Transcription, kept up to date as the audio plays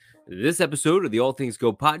This episode of the All Things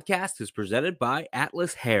Go podcast is presented by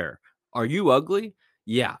Atlas Hair. Are you ugly?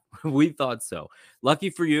 Yeah, we thought so. Lucky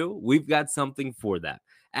for you, we've got something for that.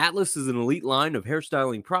 Atlas is an elite line of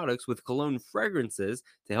hairstyling products with cologne fragrances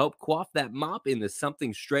to help quaff that mop into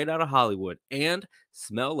something straight out of Hollywood and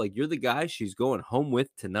smell like you're the guy she's going home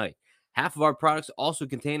with tonight. Half of our products also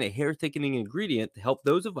contain a hair thickening ingredient to help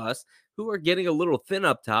those of us who are getting a little thin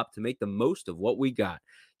up top to make the most of what we got.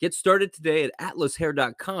 Get started today at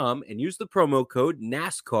atlashair.com and use the promo code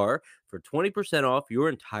NASCAR for 20% off your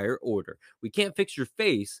entire order. We can't fix your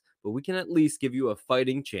face, but we can at least give you a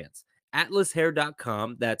fighting chance.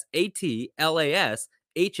 Atlashair.com, that's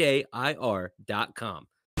ATLASHAIR.com.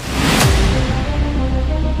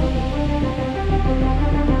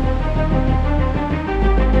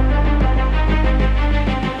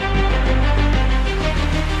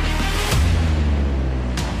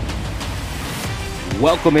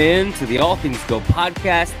 Welcome in to the All Things Go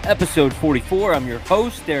podcast, episode 44. I'm your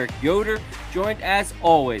host, Derek Yoder, joined as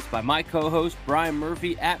always by my co-host, Brian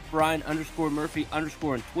Murphy, at Brian_Murphy_ on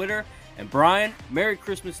Twitter. And Brian, Merry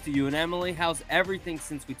Christmas to you and Emily. How's everything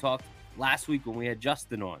since we talked last week when we had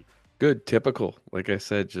Justin on? Good, typical. Like I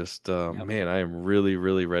said, just man, I am really,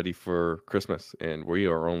 really ready for Christmas, and we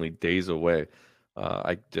are only days away.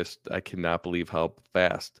 I cannot believe how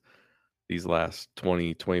fast these last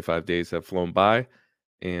 20, 25 days have flown by.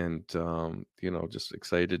 And just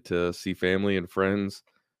excited to see family and friends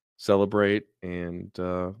celebrate and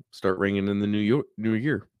start ringing in the new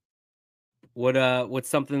year. What's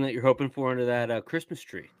something that you're hoping for under that Christmas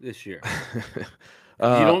tree this year? You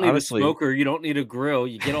don't need honestly, a smoker, you don't need a grill.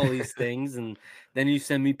 You get all these things, and then you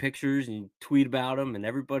send me pictures and you tweet about them, and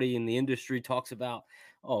everybody in the industry talks about,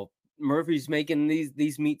 oh, Murphy's making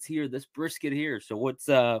these meats here, this brisket here. So what's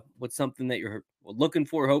something that you're looking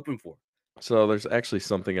for, hoping for? So there's actually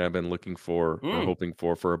something I've been looking for or Mm. hoping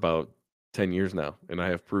for about 10 years now, and I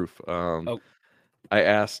have proof. Oh, I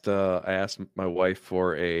asked my wife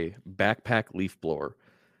for a backpack leaf blower,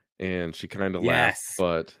 and she kind of laughed. yes,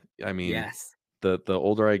 But I mean, yes. the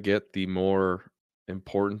older I get, the more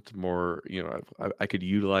important, more I could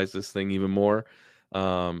utilize this thing even more.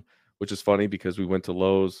 Which is funny because we went to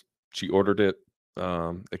Lowe's. She ordered it.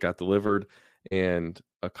 It got delivered, and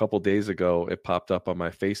a couple days ago, it popped up on my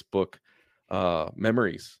Facebook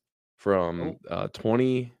memories from Oh,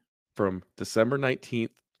 20 from December 19th,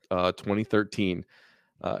 2013.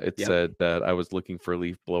 It yep. said that I was looking for a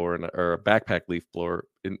leaf blower or a backpack leaf blower,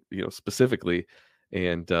 specifically,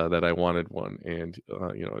 and that I wanted one. And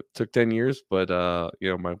it took 10 years, but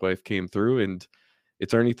my wife came through, and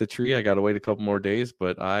it's underneath the tree. I got to wait a couple more days,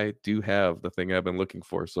 but I do have the thing I've been looking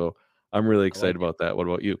for. So I'm really I excited like it. about that. What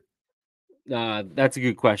about you? That's a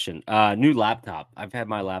good question. New laptop. I've had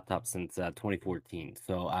my laptop since 2014,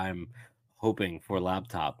 so I'm hoping for a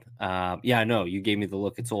laptop. Yeah, I know you gave me the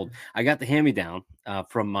look. It's old. I got the hand-me-down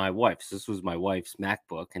from my wife. So this was my wife's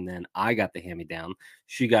MacBook, and then I got the hand-me-down.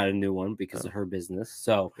 She got a new one because of her business.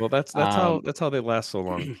 So, Well, that's how they last so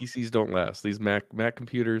long. PCs don't last. These Mac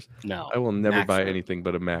computers, no, I will never Max. buy anything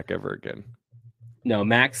but a Mac ever again. No,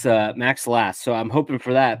 Max last. So I'm hoping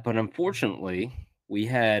for that. But unfortunately, we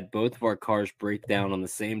had both of our cars break down on the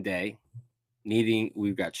same day.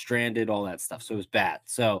 We got stranded, all that stuff. So it was bad.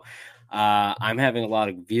 So I'm having a lot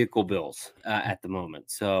of vehicle bills at the moment.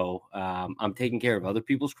 So I'm taking care of other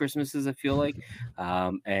people's Christmases, I feel like,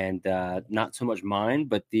 and not so much mine.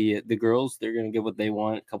 But the girls, they're gonna get what they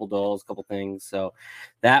want: a couple dolls, a couple things. So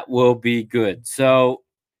that will be good. So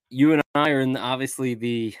you and I are in obviously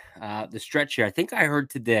the stretch here. I think I heard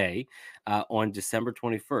today on December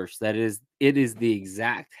 21st that it is the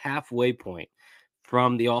exact halfway point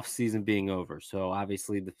from the off season being over. So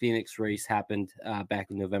obviously the Phoenix race happened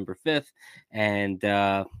back in November 5th, and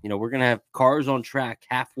we're gonna have cars on track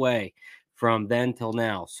halfway from then till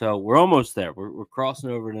now. So we're almost there. We're crossing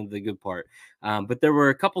over into the good part. But there were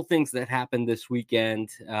a couple things that happened this weekend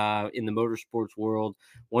in the motorsports world.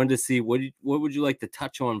 Wanted to see what would you like to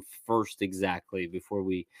touch on first exactly before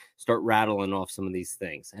we start rattling off some of these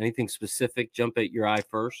things. Anything specific jump at your eye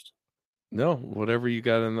first? No, whatever you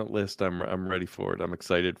got on the list, I'm ready for it. I'm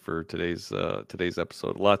excited for today's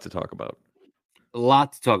episode. A lot to talk about. A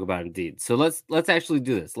lot to talk about indeed. So let's actually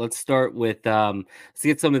do this. Let's start with let's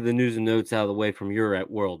get some of the news and notes out of the way from your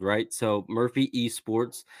at world, right? So Murphy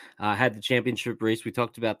Esports had the championship race. We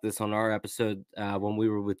talked about this on our episode when we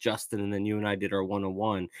were with Justin, and then you and I did our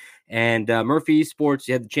 101. And Murphy Esports,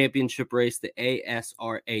 you had the championship race, the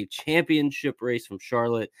ASRA championship race from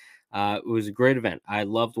Charlotte. It was a great event. I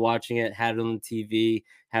loved watching it. Had it on the TV.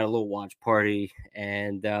 Had a little watch party,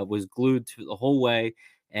 and was glued to the whole way.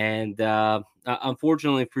 And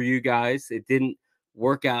unfortunately for you guys, it didn't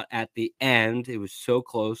workout at the end. It was so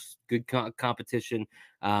close, good competition,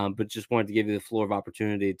 but just wanted to give you the floor of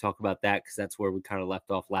opportunity to talk about that because that's where we kind of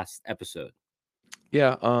left off last episode.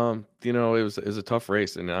 Yeah, it was a tough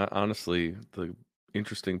race, and honestly, the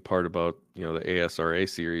interesting part about the ASRA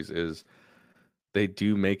series is they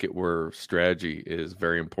do make it where strategy is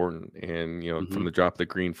very important. And from the drop of the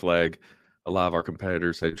green flag, a lot of our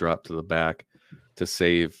competitors had dropped to the back to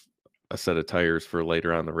save a set of tires for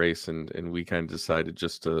later on the race, and we kind of decided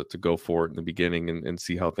just to go for it in the beginning and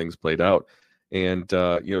see how things played out. And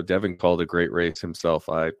Devin called a great race himself.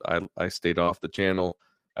 I stayed off the channel.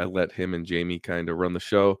 I let him and Jamie kind of run the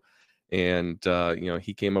show, and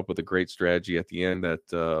he came up with a great strategy at the end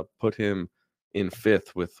that put him in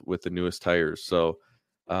fifth with the newest tires. So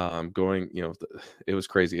going, it was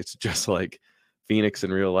crazy. It's just like Phoenix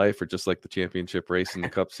in real life, or just like the championship race in the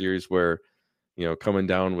Cup Series, where coming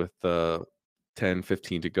down with 10,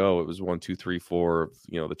 15 to go, it was 1, 2, 3, 4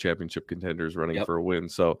 of the championship contenders running for a win.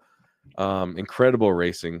 So incredible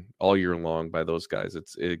racing all year long by those guys.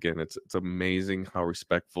 It's amazing how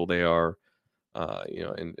respectful they are,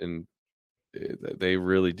 and they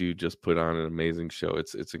really do just put on an amazing show.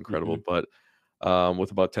 It's incredible. But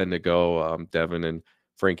with about 10 to go, Devin and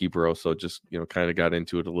Frankie Barroso just kind of got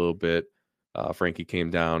into it a little bit. Frankie came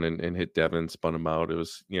down and hit Devin, spun him out. It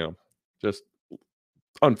was just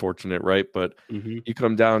unfortunate, right? But you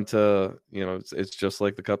come down to it's just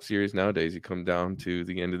like the Cup Series nowadays. You come down to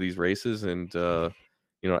the end of these races, and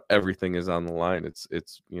everything is on the line.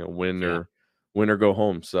 It's win or go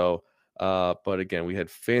home. So but again, we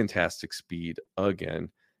had fantastic speed again,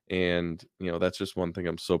 and that's just one thing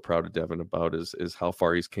I'm so proud of Devin about is how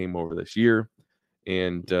far he's came over this year,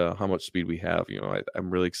 and how much speed we have.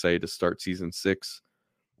 I'm really excited to start season 6,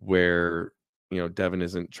 where Devin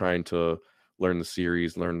isn't trying to learn the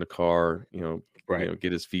series, learn the car,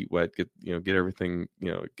 get his feet wet, get everything,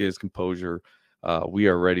 get his composure. We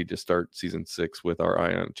are ready to start season 6 with our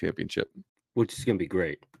eye on championship, which is going to be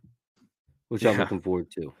great, which I'm looking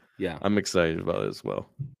forward to. Yeah, I'm excited about it as well.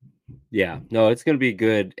 Yeah, no, it's going to be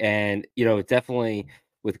good. And, definitely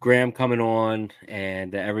with Graham coming on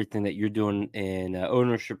and everything that you're doing in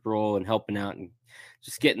ownership role and helping out and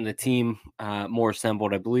just getting the team more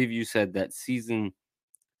assembled. I believe you said that season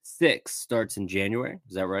 6 starts in January.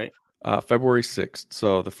 Is that right? February 6th.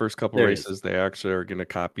 So the first couple races, they actually are going to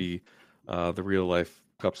copy the real life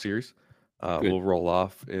Cup Series. We'll roll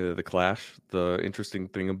off the Clash. The interesting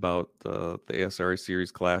thing about the ASRA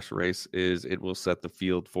Series Clash race is it will set the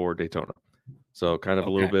field for Daytona. So kind of a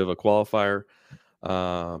little bit of a qualifier.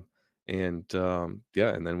 And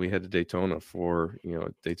then we head to Daytona for,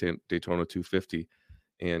 Daytona 250.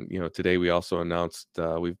 And, today we also announced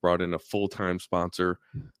we've brought in a full-time sponsor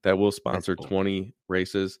that will sponsor 20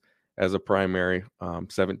 races as a primary,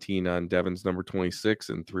 17 on Devin's number 26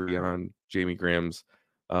 and 3 on Jamie Graham's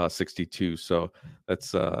 62. So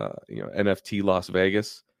that's NFT Las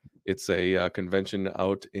Vegas. It's a convention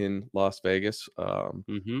out in Las Vegas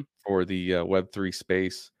for the Web3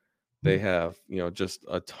 space. They have just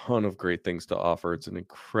a ton of great things to offer. It's an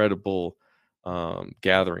incredible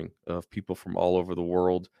gathering of people from all over the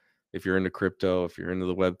world. If you're into crypto, if you're into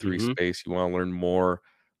the Web3 space, you want to learn more.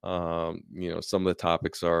 Some of the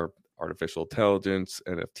topics are artificial intelligence,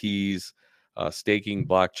 NFTs, staking,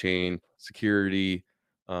 blockchain, security,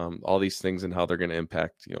 all these things and how they're going to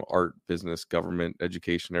impact, art, business, government,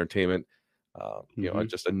 education, entertainment.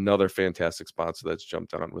 Just another fantastic sponsor that's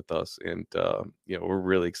jumped on with us. And, we're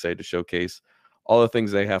really excited to showcase all the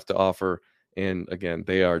things they have to offer. And again,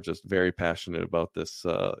 they are just very passionate about this,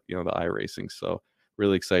 the iRacing. So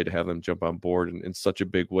really excited to have them jump on board in such a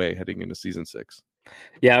big way heading into season 6.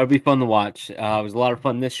 Yeah, it'll be fun to watch. It was a lot of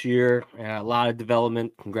fun this year. A lot of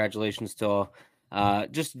development. Congratulations to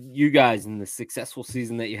just you guys in the successful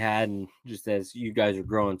season that you had, and just as you guys are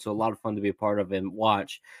growing. So a lot of fun to be a part of and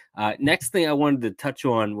watch. Next thing I wanted to touch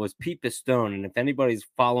on was Pete Pistone. And if anybody's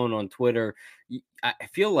following on Twitter, I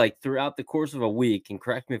feel like throughout the course of a week, and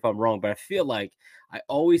correct me if I'm wrong, but I feel like I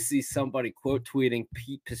always see somebody quote tweeting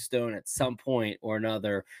Pete Pistone at some point or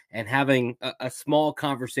another and having a small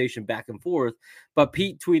conversation back and forth. But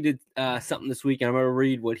Pete tweeted something this week, and I'm going to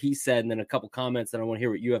read what he said and then a couple comments, and I want to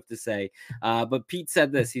hear what you have to say. But Pete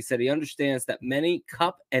said this. He said he understands that many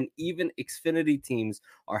Cup and even Xfinity teams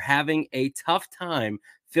are having a tough time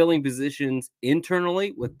filling positions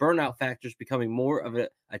internally, with burnout factors becoming more of a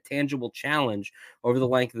tangible challenge over the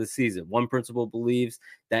length of the season. One principal believes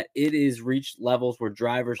that it is reached levels where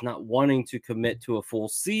drivers not wanting to commit to a full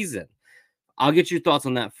season. I'll get your thoughts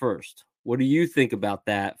on that first. What do you think about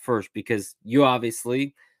that first? Because you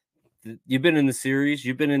obviously you've been in the series,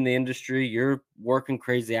 you've been in the industry, you're working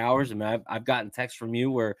crazy hours. I mean, I've gotten texts from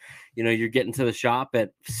you where, you're getting to the shop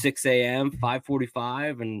at 6 a.m.,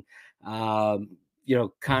 5:45, and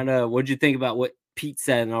kind of what'd you think about what Pete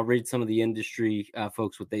said? And I'll read some of the industry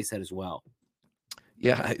folks what they said as well.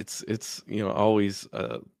 Yeah, it's always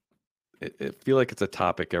it feel like it's a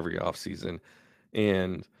topic every off season,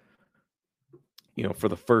 and for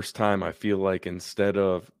the first time, I feel like instead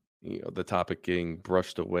of the topic getting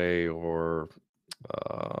brushed away or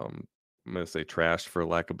I'm gonna say trashed for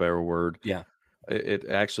lack of a better word, Yeah, it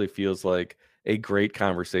actually feels like a great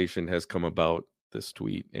conversation has come about this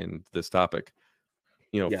tweet and this topic.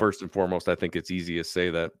 yeah, First and foremost, I think it's easy to say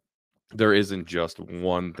that there isn't just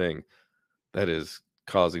one thing that is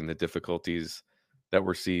causing the difficulties that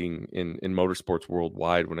we're seeing in motorsports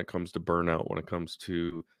worldwide when it comes to burnout, when it comes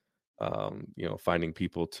to finding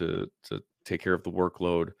people to take care of the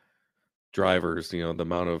workload, drivers, the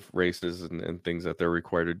amount of races and things that they're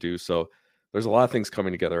required to do. So there's a lot of things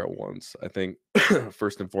coming together at once. I think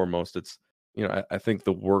first and foremost, it's I think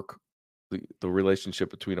the relationship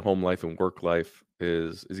between home life and work life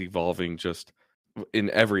is evolving just in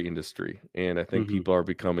every industry. And I think hmm people are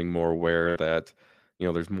becoming more aware that,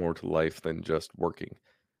 there's more to life than just working.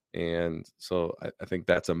 And so I think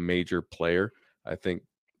that's a major player. I think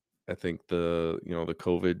the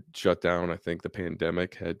COVID shutdown, I think the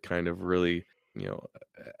pandemic had kind of really,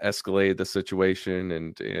 escalated the situation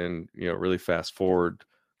and really fast forward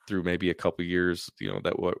through maybe a couple years,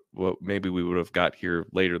 that what maybe we would have got here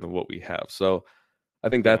later than what we have. So I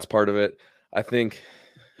think yeah, that's part of it. I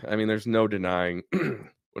mean, there's no denying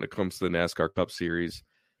when it comes to the NASCAR Cup Series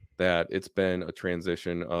that it's been a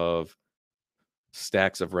transition of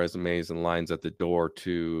stacks of resumes and lines at the door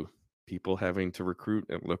to people having to recruit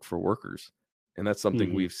and look for workers. And that's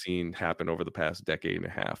something hmm we've seen happen over the past decade and a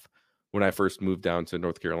half. When I first moved down to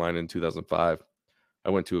North Carolina in 2005, I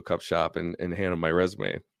went to a cup shop and handed my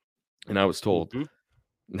resume. And I was told, hmm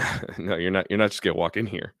no, you're not just gonna walk in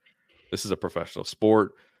here. This is a professional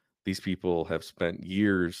sport. These people have spent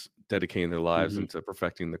years dedicating their lives hmm into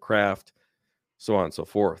perfecting the craft, so on and so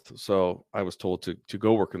forth. So I was told to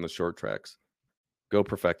go work in the short tracks, go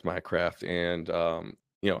perfect my craft. And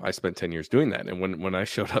I spent 10 years doing that. And when I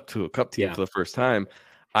showed up to a cup team yeah, for the first time,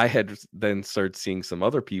 I had then started seeing some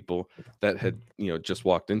other people that had just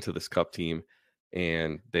walked into this cup team,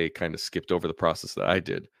 and they kind of skipped over the process that I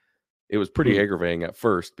did. It was pretty hmm aggravating at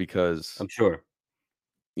first because I'm sure.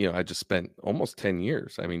 I just spent almost 10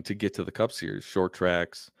 years, I mean, to get to the cup series, short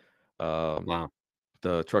tracks, um Wow.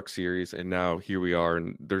 the truck series, and now here we are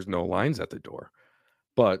and there's no lines at the door.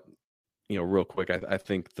 But real quick, I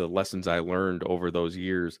think the lessons I learned over those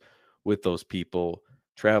years with those people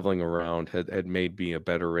traveling around had made me a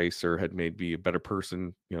better racer, had made me a better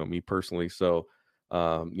person, me personally. So,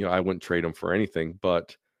 I wouldn't trade them for anything.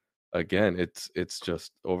 But again, it's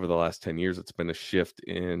just over the last 10 years, it's been a shift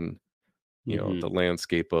in, hmm the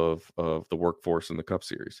landscape of the workforce in the Cup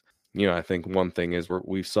Series. I think one thing is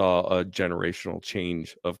we saw a generational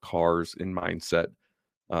change of cars in mindset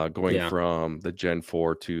going Yeah. from the Gen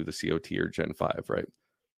 4 to the COT or Gen 5, right?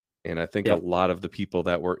 And I think a Yep. lot of the people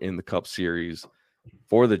that were in the Cup Series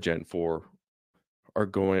for the Gen 4 are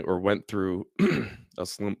going or went through a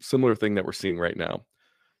similar thing that we're seeing right now.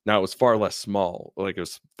 Now, it was far less small, like it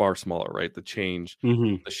was far smaller, right? The change,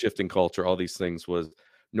 hmm the shift in culture, all these things was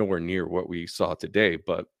nowhere near what we saw today.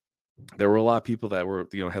 But there were a lot of people that were,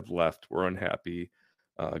 had left, were unhappy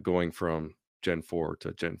going from Gen 4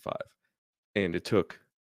 to Gen 5. And it took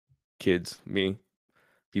kids, me,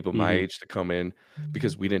 people my hmm age to come in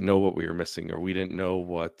because we didn't know what we were missing, or we didn't know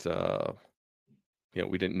what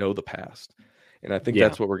we didn't know the past. And I think Yeah.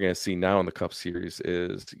 that's what we're going to see now in the Cup Series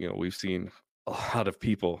is, we've seen a lot of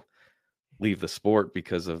people leave the sport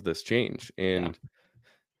because of this change. Yeah. And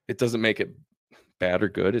it doesn't make it bad or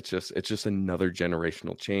good. It's just another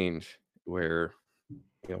generational change where,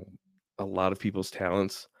 you know, a lot of people's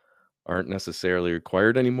talents aren't necessarily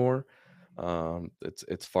required anymore.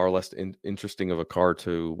 It's far less interesting of a car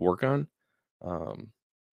to work on. Um,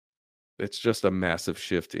 it's just a massive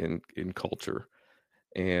shift in culture,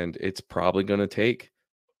 and it's probably going to take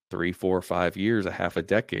 3, 4, 5 years, a half a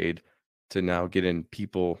decade, to now get in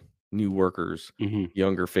people, new workers, hmm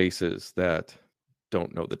younger faces that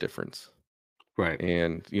don't know the difference. Right.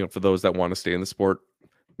 And for those that want to stay in the sport,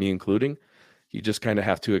 me including, you just kind of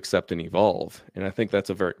have to accept and evolve. And I think that's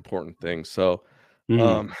a very important thing. So,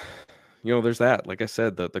 hmm um, there's that. Like I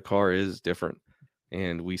said, the car is different.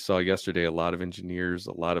 And we saw yesterday a lot of engineers,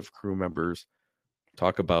 a lot of crew members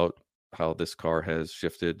talk about how this car has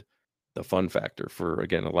shifted the fun factor, for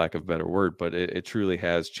again a lack of a better word, but it truly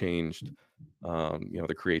has changed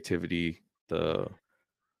the creativity, the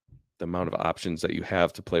amount of options that you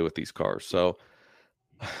have to play with these cars. So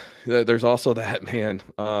there's also that, man.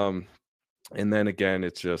 And then again,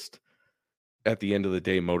 it's just at the end of the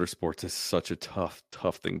day, motorsports is such a tough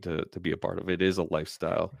thing to be a part of. It is a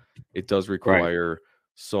lifestyle. It does Right. require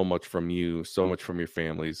so much from you, so much from your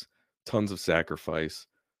families, tons of sacrifice,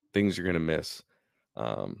 things you're gonna miss.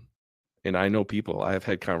 Um, and I know people, I have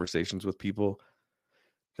had conversations with people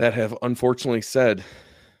that have unfortunately said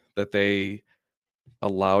that they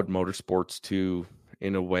allowed motorsports to,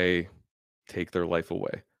 in a way, take their life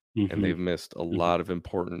away. And Hmm. they've missed a Hmm. lot of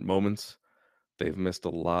important moments. They've missed a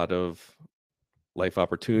lot of life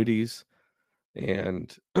opportunities.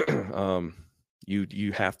 And um,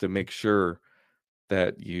 you have to make sure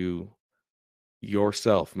that you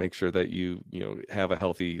yourself make sure that you have a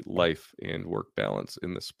healthy life and work balance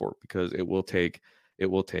in the sport, because it will take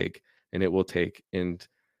and it will take, and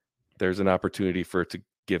there's an opportunity for it to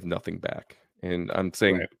give nothing back. And I'm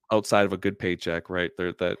saying Right. outside of a good paycheck, right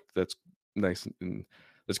there, that's nice and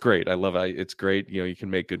that's great. I love it. It's great. You can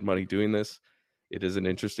make good money doing this. It is an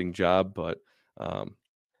interesting job, um,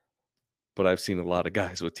 but I've seen a lot of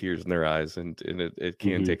guys with tears in their eyes, and it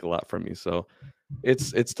can Hmm. take a lot from you. So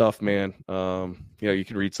it's tough, man. You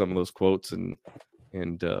can read some of those quotes, and we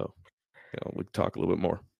can talk a little bit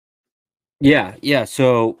more. Yeah, yeah.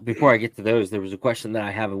 So before I get to those, there was a question that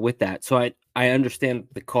I have with that. So I understand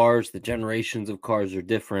the cars, the generations of cars are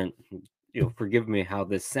different. Forgive me how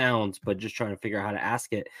this sounds, but just trying to figure out how to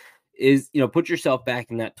ask it is, put yourself back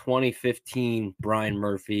in that 2015 Brian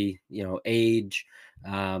Murphy, age,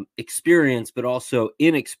 experience, but also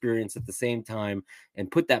inexperience at the same time, and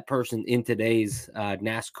put that person in today's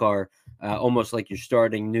NASCAR, almost like you're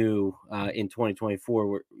starting new in 2024,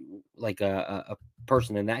 where, like a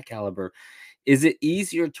person in that caliber. Is it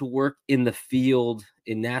easier to work in the field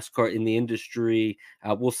in NASCAR, in the industry,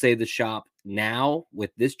 we'll say the shop now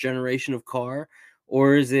with this generation of car,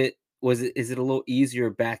 or is it a little easier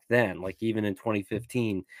back then? Like even in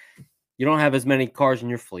 2015, you don't have as many cars in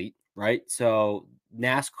your fleet, right? So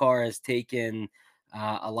NASCAR has taken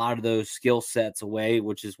a lot of those skill sets away,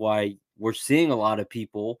 which is why we're seeing a lot of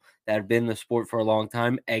people that have been in the sport for a long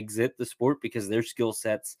time exit the sport because their skill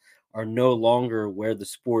sets are no longer where the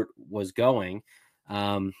sport was going.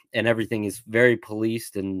 And everything is very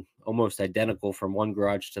policed and almost identical from one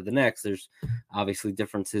garage to the next. There's obviously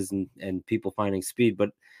differences and people finding speed,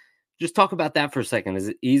 but just talk about that for a second. Is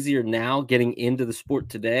it easier now getting into the sport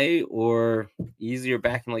today or easier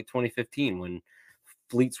back in like 2015 when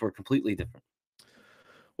fleets were completely different?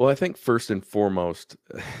 Well, I think first and foremost,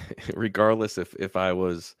 regardless if I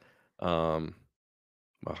was, um,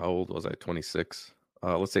 well, how old was I? 26.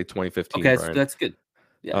 Let's say 2015, Okay, so Brian. that's good.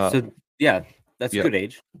 Yeah. Uh, So yeah, that's a yeah, good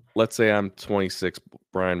age. let's say I'm 26,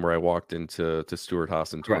 Brian, where I walked into Stewart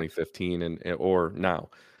Haas in Correct. 2015, or now.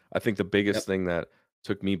 I think the biggest Yep. thing that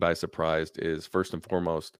took me by surprise is first and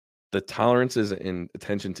foremost the tolerances and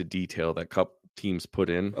attention to detail that Cup teams put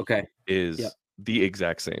in Okay. Yep. is the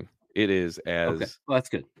exact same. It is Okay. as Well, that's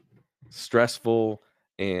good. stressful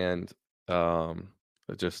and um,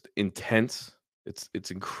 just intense.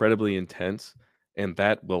 It's incredibly intense, and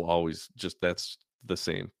that will always that's the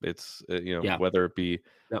same. It's Yeah. whether it be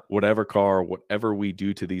Yep. whatever car, whatever we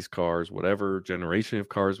do to these cars, whatever generation of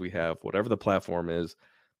cars we have, whatever the platform is,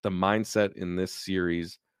 the mindset in this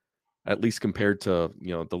series, at least compared to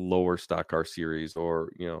the lower stock car series or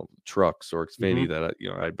trucks or Xfinity Hmm. that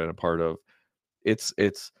I'd been a part of, it's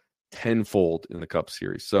tenfold in the Cup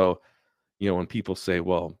series. So when people say,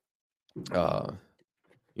 well, uh,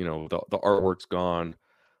 the artwork's gone,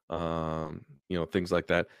 things like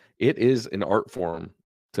that. It is an art form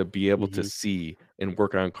to be able to Hmm. see and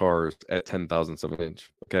work on cars at 10 thousandths of an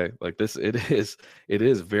inch. Okay. Like this, it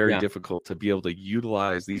is very Yeah. difficult to be able to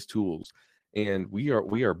utilize these tools. And we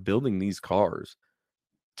are building these cars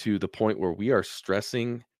to the point where we are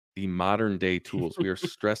stressing the modern day tools. We are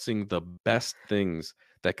stressing the best things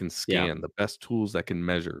that can Yeah. scan, the best tools that can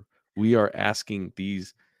measure. We are asking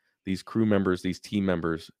these crew members, these team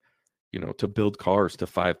members, to build cars to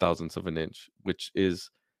 5 thousandths of an inch, which is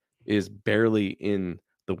barely in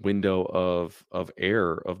the window of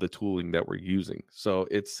error of the tooling that we're using. So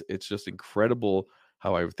it's just incredible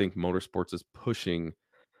how I think motorsports is pushing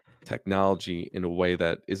technology in a way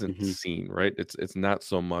that isn't Hmm. seen, right? It's not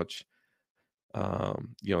so much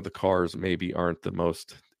the cars maybe aren't the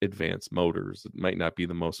most advanced motors. It might not be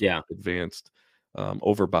the most Yeah. advanced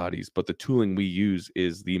overbodies, but the tooling we use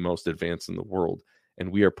is the most advanced in the world,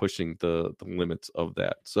 and we are pushing the limits of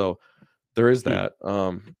that. So there is Hmm. that.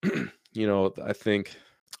 I think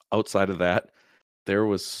outside of that, there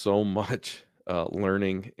was so much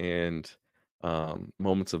learning and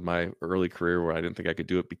moments of my early career where I didn't think I could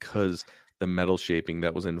do it because the metal shaping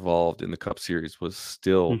that was involved in the Cup Series was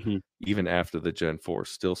still, Hmm. even after the Gen 4,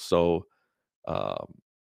 still so um,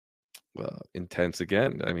 intense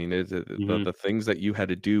again. I mean, Hmm. the things that you had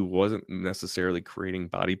to do wasn't necessarily creating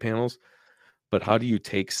body panels, but how do you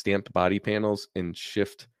take stamped body panels and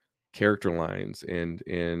shift character lines and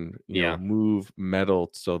Yeah. move metal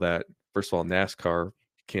so that, first of all, NASCAR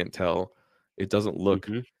can't tell. It doesn't look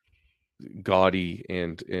Hmm. gaudy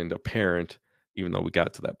and apparent, even though we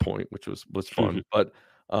got to that point, which was fun. But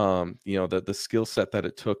the skill set that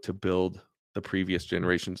it took to build the previous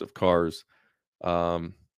generations of cars,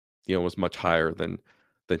 um, was much higher than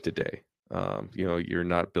today. You're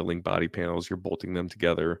not building body panels, you're bolting them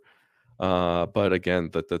together. But again,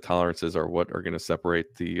 the tolerances are what are going to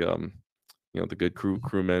separate the good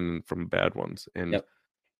crewmen from bad ones. And Yep.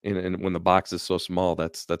 and when the box is so small,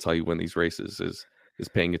 that's how you win these races is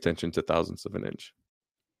paying attention to thousandths of an inch.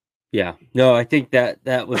 Yeah. No, I think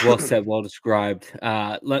that was well said, well described.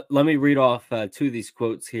 Let me read off two of these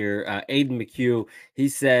quotes here. Aiden McHugh, he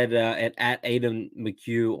said at Aiden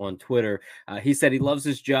McHugh on Twitter, he said he loves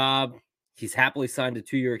his job. He's happily signed a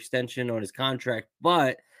 2-year extension on his contract,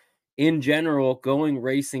 but in general, going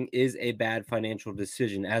racing is a bad financial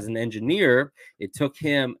decision. As an engineer, it took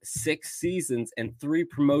him 6 seasons and 3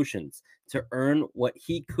 promotions to earn what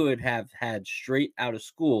he could have had straight out of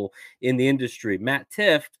school in the industry. Matt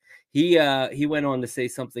Tift, he went on to say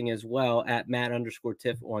something as well at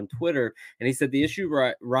Matt_Tiff on Twitter, and he said the issue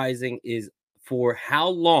rising is for how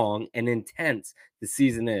long and intense the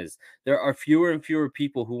season is. There are fewer and fewer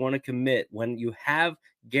people who want to commit when you have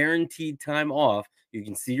guaranteed time off. You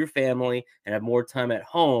can see your family and have more time at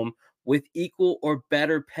home with equal or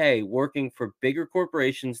better pay working for bigger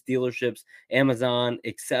corporations, dealerships, Amazon,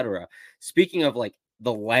 etc. Speaking of like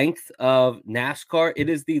the length of NASCAR, it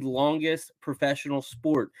is the longest professional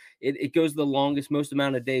sport. It goes the longest, most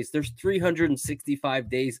amount of days. There's 365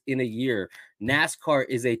 days in a year. NASCAR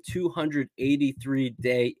is a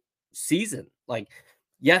 283-day season. Like,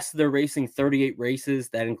 yes, they're racing 38 races.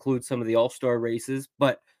 That includes some of the all-star races,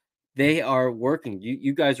 but they are working.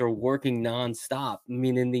 You guys are working nonstop. I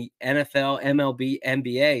mean, in the NFL, MLB,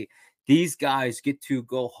 NBA, these guys get to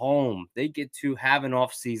go home. They get to have an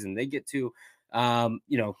off season. They get to,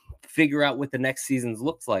 figure out what the next season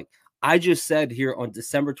looks like. I just said here on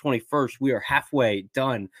December 21st, we are halfway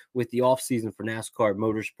done with the off season for NASCAR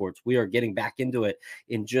Motorsports. We are getting back into it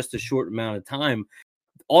in just a short amount of time.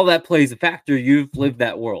 All that plays a factor. You've lived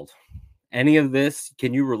that world. Any of this,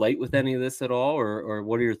 can you relate with any of this at all, or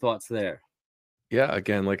what are your thoughts there? Yeah,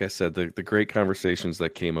 again, like I said, the great conversations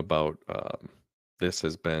that came about this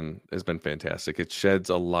has been fantastic. It sheds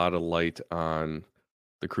a lot of light on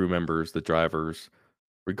the crew members, the drivers,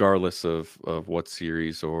 regardless of what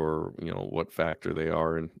series or what factor they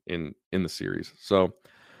are in the series. So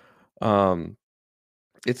um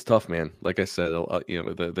it's tough, man. Like I said,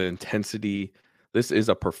 the intensity. This is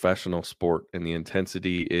a professional sport, and the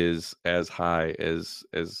intensity is as high as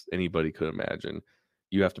anybody could imagine.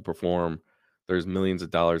 You have to perform. There's millions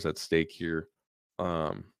of dollars at stake here,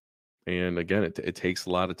 um, and again, it takes a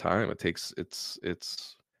lot of time. It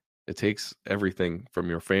takes everything from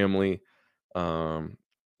your family, um,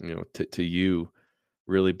 to you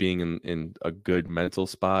really being in a good mental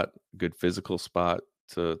spot, good physical spot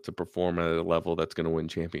to perform at a level that's going to win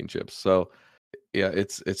championships. So yeah,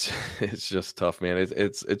 it's it's just tough, man.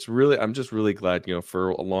 It's really, I'm just really glad, for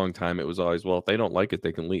a long time it was always, well, if they don't like it,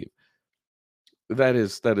 they can leave. That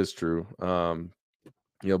is true.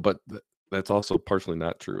 But that's also partially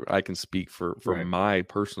not true. I can speak for Right. my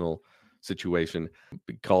personal situation.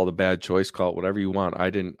 Call it a bad choice, call it whatever you want. I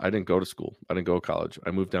didn't go to school. I didn't go to college.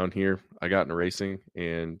 I moved down here. I got into racing,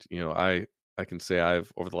 and I can say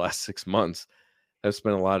I've, over the last 6 months, have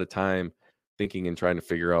spent a lot of time thinking and trying to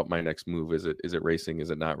figure out my next move. Is it racing?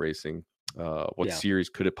 Is it not racing? What Yeah. series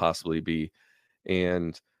could it possibly be?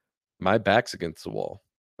 And my back's against the wall.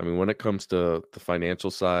 I mean, when it comes to the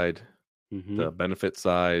financial side, Hmm. the benefit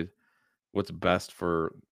side, what's best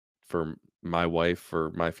for my wife,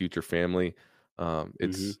 for my future family, Hmm.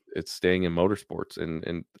 it's staying in motorsports,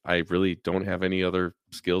 and I really don't have any other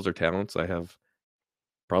skills or talents. I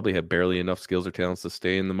probably have barely enough skills or talents to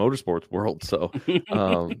stay in the motorsports world. So,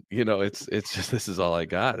 it's just, this is all I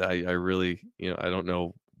got. I really, I don't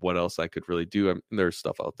know what else I could really do. There's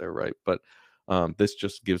stuff out there, right? But this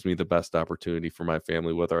just gives me the best opportunity for my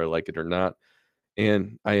family, whether I like it or not.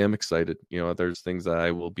 And I am excited. There's things that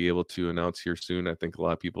I will be able to announce here soon. I think a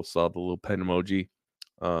lot of people saw the little pen emoji.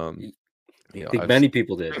 Um, I think I've many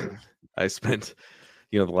people did. I spent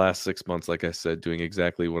the last 6 months, like I said, doing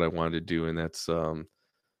exactly what I wanted to do, and that's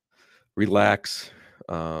relax,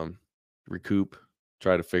 recoup,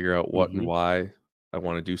 try to figure out what and Hmm. why I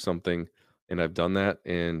want to do something. And I've done that.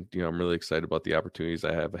 And, I'm really excited about the opportunities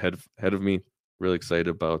I have ahead of me. Really excited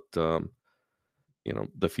about,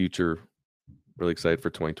 the future. Really excited for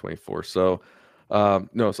 2024. So,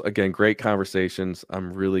 no, so again, great conversations.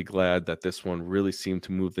 I'm really glad that this one really seemed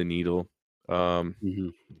to move the needle. Um, Hmm.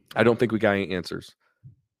 I don't think we got any answers.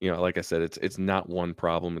 Like I said, it's not one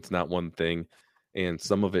problem, it's not one thing, and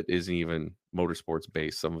some of it isn't even motorsports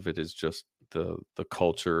based. Some of it is just the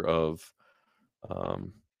culture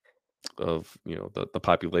um of the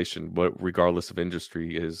population, but regardless of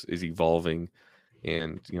industry is evolving,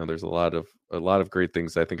 and there's a lot of great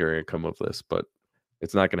things I think are going to come of this, but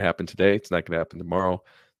it's not going to happen today. It's not going to happen tomorrow.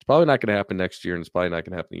 It's probably not going to happen next year, and it's probably not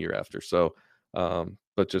going to happen the year after. So,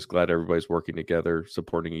 but just glad everybody's working together,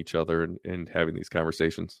 supporting each other, and having these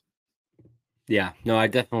conversations. Yeah, no, I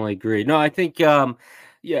definitely agree. No, I think,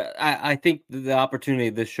 yeah, I think the opportunity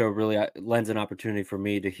of this show really lends an opportunity for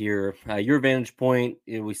me to hear your vantage point.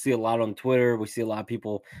 We see a lot on Twitter. We see a lot of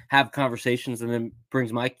people have conversations, and then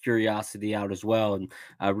brings my curiosity out as well. And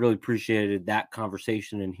I really appreciated that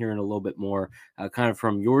conversation and hearing a little bit more kind of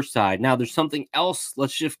from your side. Now, there's something else.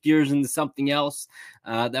 Let's shift gears into something else.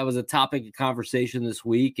 That was a topic of conversation this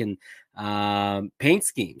week, and paint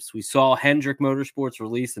schemes. We saw Hendrick Motorsports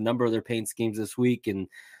release a number of their paint schemes this week, and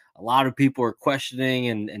a lot of people are questioning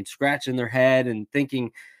and scratching their head and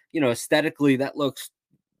thinking, aesthetically that looks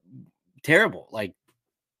terrible. Like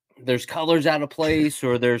there's colors out of place,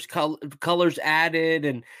 or there's colors added.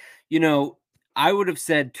 And, you know, I would have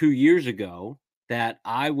said 2 years ago that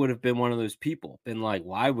I would have been one of those people, been like,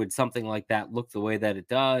 why would something like that look the way that it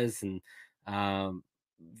does? And um,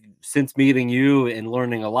 since meeting you and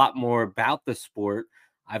learning a lot more about the sport,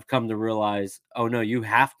 I've come to realize, oh no, you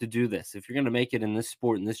have to do this. If you're going to make it in this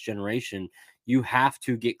sport in this generation, you have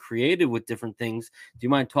to get creative with different things. Do you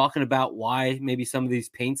mind talking about why maybe some of these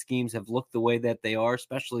paint schemes have looked the way that they are,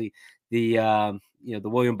 especially the the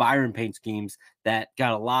William Byron paint schemes that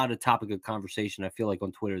got a lot of topic of conversation, I feel like,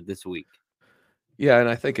 on Twitter this week? Yeah, and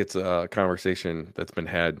I think it's a conversation that's been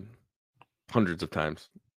had hundreds of times,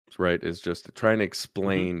 right? Is just trying to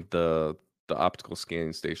Hmm. explain the optical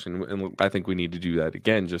scanning station, and I think we need to do that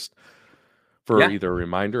again, just for Yeah. either a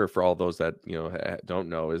reminder or for all those that don't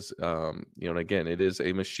know. Is and again, it is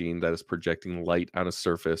a machine that is projecting light on a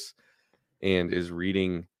surface and is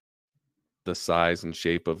reading the size and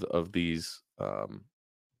shape of these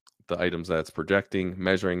the items that it's projecting,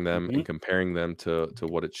 measuring them, Hmm. and comparing them to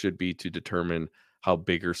what it should be to determine how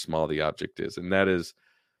big or small the object is. And that is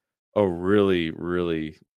a really,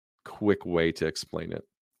 really quick way to explain it.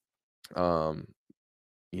 Um,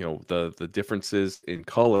 the differences in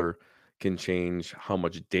color can change how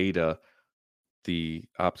much data the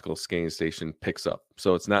optical scanning station picks up.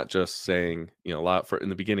 So it's not just saying, a lot for in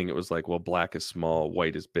the beginning it was like, well, black is small,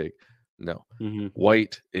 white is big. No. Hmm.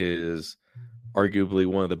 White is arguably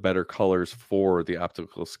one of the better colors for the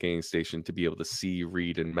optical scanning station to be able to see,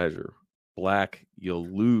 read, and measure. Black, you'll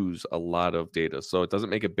lose a lot of data. So it doesn't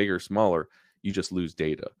make it bigger or smaller, you just lose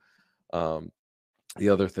data. Um, the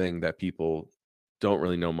other thing that people don't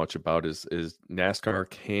really know much about is NASCAR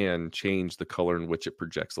can change the color in which it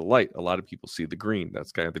projects the light. A lot of people see the green.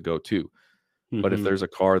 That's kind of the go-to. But if Hmm. there's a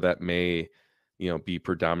car that may, be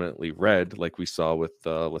predominantly red, like we saw with,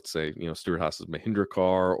 let's say, Stuart Haas's Mahindra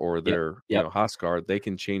car or Yep. their, Yep. Haas car, they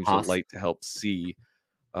can change the Haas. light to help see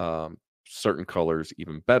certain colors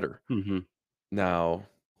even better. Hmm. Now,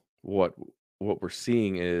 what what we're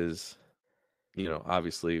seeing is,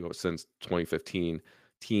 obviously since 2015,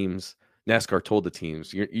 teams NASCAR told the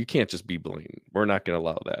teams, you can't just be blatant. We're not going to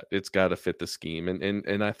allow that. It's got to fit the scheme,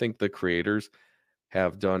 and I think the creators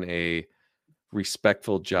have done a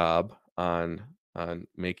respectful job on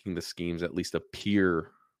making the schemes at least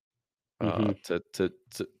appear Hmm. to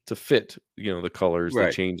fit the colors, the Right.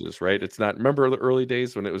 changes, right? It's not, remember the early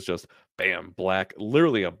days when it was just bam black,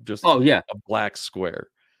 literally just Oh yeah. a black square.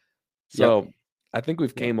 Yep. So I think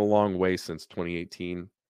we've Yep. came a long way since 2018.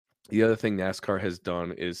 The other thing NASCAR has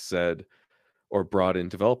done is said or brought in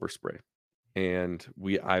developer spray. And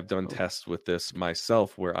I've done Oh. tests with this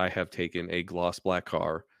myself where I have taken a gloss black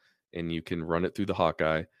car and you can run it through the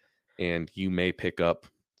Hawkeye and you may pick up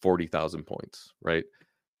 40,000 points, right?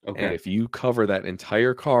 And Okay. if you cover that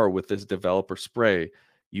entire car with this developer spray,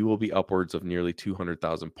 you will be upwards of nearly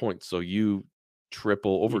 200,000 points. So you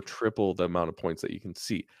over Mm. triple the amount of points that you can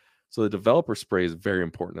see. So the developer spray is very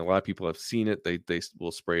important. A lot of people have seen it. They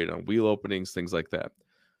will spray it on wheel openings, things like that.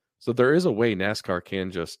 So there is a way NASCAR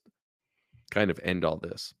can just kind of end all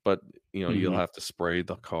this, but you'll Hmm. have to spray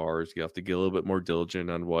the cars. You have to get a little bit more diligent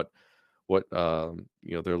on what what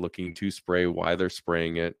they're looking to spray, why they're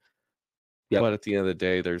spraying it. Yep. But at the end of the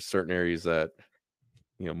day, there's certain areas that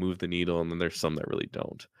move the needle, and then there's some that really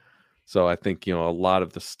don't. So I think a lot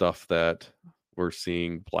of the stuff that we're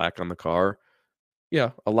seeing black on the car,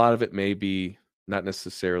 yeah, a lot of it may be not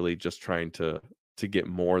necessarily just trying to get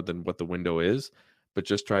more than what the window is, but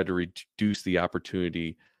just try to reduce the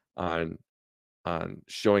opportunity on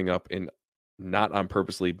showing up and not on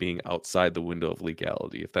purposely being outside the window of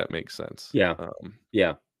legality, if that makes sense. Yeah.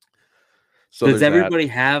 Yeah. So there's that.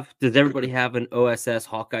 Does everybody have an OSS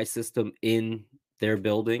Hawkeye system in their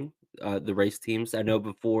building? The race teams. I know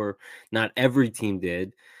before, not every team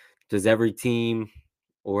did. Does every team,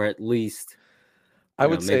 or at least, I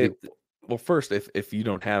would say, maybe? well, first, if you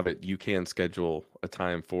don't have it, you can schedule a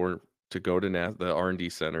time to go to the R&D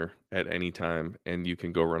center at any time, and you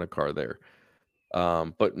can go run a car there.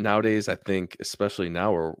 But nowadays, I think, especially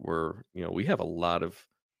now, we have a lot of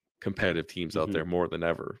competitive teams out there more than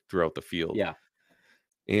ever throughout the field. Yeah.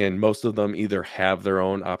 And most of them either have their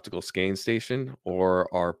own optical scanning station or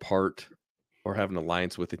are part or have an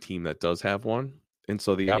alliance with a team that does have one. And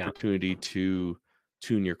so the opportunity to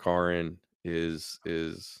tune your car in is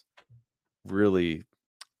really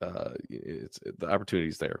it's the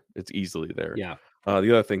opportunity's there. It's easily there. Yeah.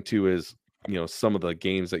 The other thing too is some of the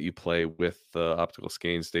games that you play with the optical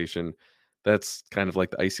scanning station, that's kind of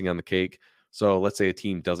like the icing on the cake. So let's say a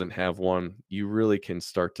team doesn't have one, you really can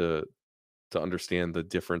start to understand the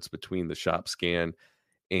difference between the shop scan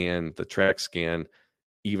and the track scan,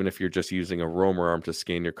 even if you're just using a roamer arm to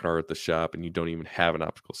scan your car at the shop and you don't even have an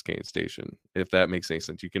optical scan station. If that makes any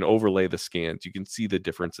sense, you can overlay the scans, you can see the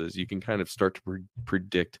differences, you can kind of start to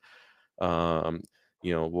predict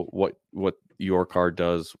what your car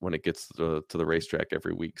does when it gets to the racetrack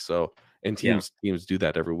every week. So, and teams do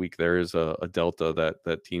that every week. There is a delta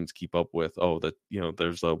that teams keep up with. Oh, that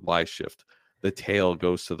there's a Y shift, the tail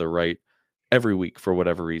goes to the right every week for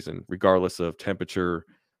whatever reason, regardless of temperature,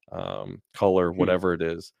 color, whatever it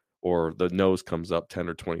is, or the nose comes up 10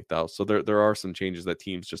 or 20,000. So there are some changes that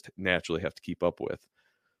teams just naturally have to keep up with.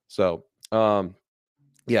 So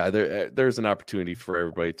there's an opportunity for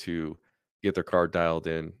everybody to get their car dialed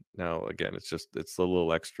in. Now again, it's a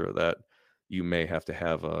little extra that you may have to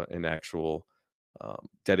have an actual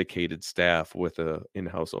dedicated staff with a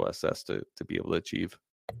in-house OSS to be able to achieve.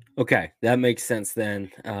 Okay, that makes sense then.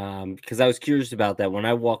 Because I was curious about that when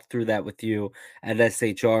I walked through that with you at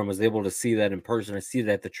SHR and was able to see that in person. I see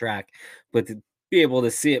that at the track, but to be able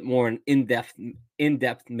to see it more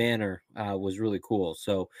in-depth manner was really cool.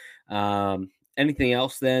 So, anything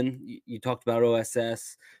else then? You talked about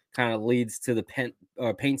OSS, kind of leads to the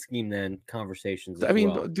paint scheme then conversations I as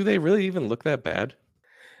mean, well. do they really even look that bad?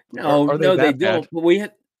 No, Are they no, they that bad? don't. But we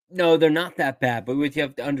have no, they're not that bad. But what you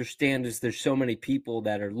have to understand is there's so many people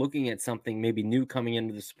that are looking at something maybe new coming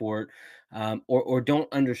into the sport, or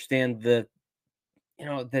don't understand the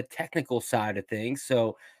technical side of things.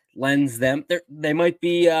 So lends them. They might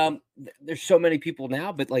be. There's so many people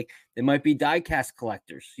now, but like they might be diecast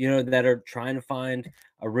collectors, that are trying to find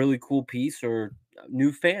a really cool piece or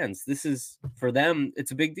new fans. This is for them.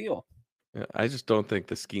 It's a big deal. Yeah, I just don't think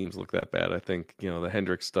the schemes look that bad. I think, the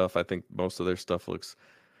Hendrick stuff, I think most of their stuff looks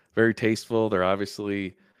very tasteful. They're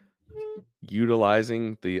obviously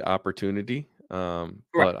utilizing the opportunity. But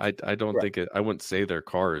Correct. I don't Correct. think I wouldn't say their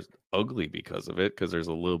car is ugly because of it, because there's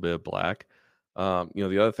a little bit of black.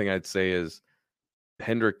 The other thing I'd say is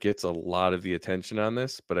Hendrick gets a lot of the attention on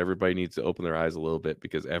this, but everybody needs to open their eyes a little bit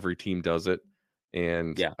because every team does it.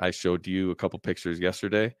 And Yeah, I showed you a couple pictures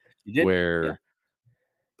yesterday you did. Yeah. where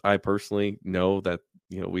I personally know that,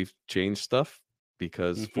 we've changed stuff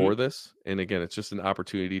because Hmm. for this, and again, it's just an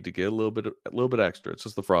opportunity to get a little bit extra. It's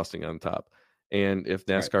just the frosting on top. And if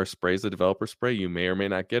Right. NASCAR sprays the developer spray, you may or may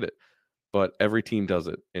not get it. But every team does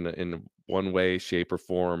it in one way, shape, or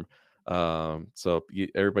form. So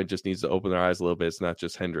everybody just needs to open their eyes a little bit. It's not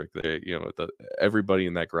just Hendrick. Everybody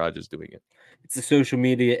in that garage is doing it. It's a social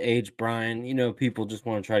media age, Brian. People just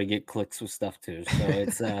want to try to get clicks with stuff too. So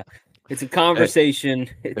it's a Hey, conversation.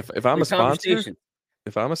 if I'm They're a sponsor, conversations.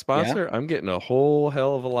 if I'm a Yeah. sponsor, I'm getting a whole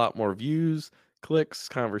hell of a lot more views, clicks,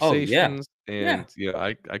 Oh yeah. conversations, Yeah. and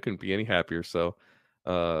I couldn't be any happier. So,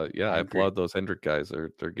 I I agree. applaud those Hendrick guys.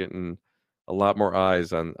 They're getting a lot more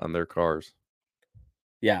eyes on their cars.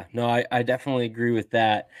 Yeah. No, I definitely agree with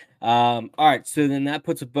that. All right. So then that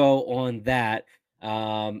puts a bow on that.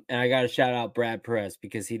 And I got to shout out Brad Perez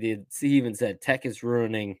because he even said tech is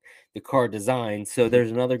ruining the car design. So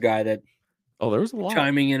there's another guy that Oh, there was a lot.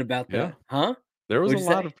 chiming in about Yeah, that. Huh? there was a What'd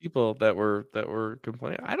you lot say? of people that were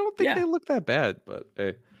complaining. I don't think Yeah. they look that bad, but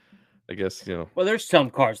hey, I guess Well, there's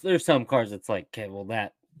some cars. There's some cars that's like, okay, well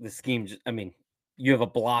the scheme. I mean, you have a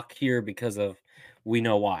block here because of we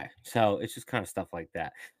know why. So it's just kind of stuff like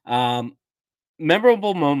that.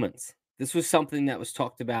 Memorable moments. This was something that was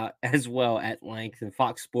talked about as well at length, and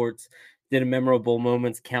Fox Sports did a memorable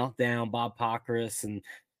moments countdown. Bob Pockrass, and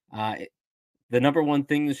the number one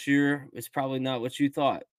thing this year is probably not what you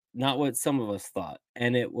thought, not what some of us thought,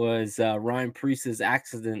 and it was Ryan Preece's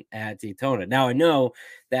accident at Daytona. Now I know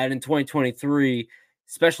that in 2023,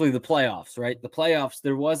 especially the playoffs, right? The playoffs,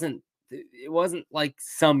 it wasn't like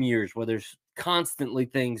some years where there's constantly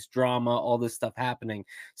things, drama, all this stuff happening.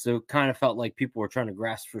 So it kind of felt like people were trying to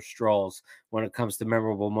grasp for straws when it comes to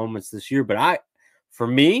memorable moments this year. But for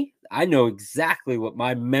me, I know exactly what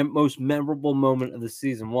my most memorable moment of the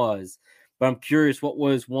season was. But I'm curious, what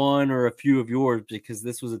was one or a few of yours? Because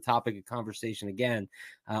this was a topic of conversation again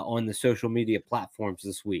on the social media platforms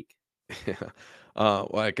this week. Yeah. Well,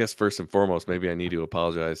 I guess first and foremost, maybe I need to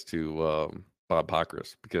apologize to Bob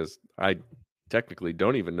Pockrass because I technically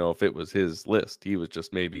don't even know if it was his list. He was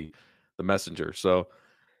just maybe the messenger. So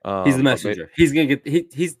He's the but messenger. He's gonna get.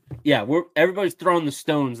 He's yeah. Everybody's throwing the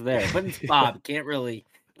stones there, but it's Bob. Can't really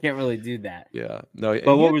do that. yeah, no, But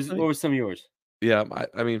and he had what was some of yours? yeah,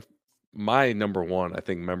 I mean, my number one, I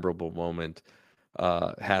think, memorable moment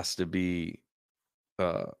has to be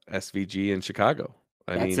SVG in Chicago.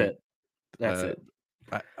 I That's mean, it. That's uh, it.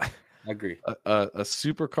 I, I agree. a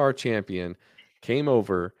supercar champion came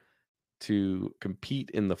over to compete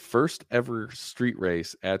in the first ever street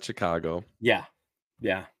race at Chicago. Yeah,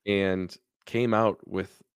 yeah, And came out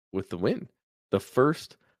with the win. The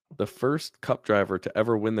first cup driver to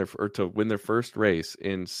ever win their first race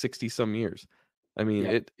in 60 some years. I mean,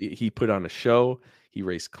 yep. he put on a show, he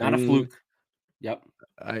raced Not a clean. fluke. Yep.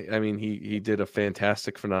 I mean, he did a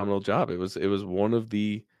fantastic, phenomenal job. It was one of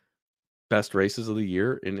the best races of the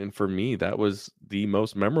year, and for me, that was the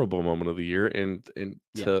most memorable moment of the year. And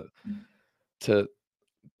Yeah. to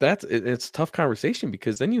it's a tough conversation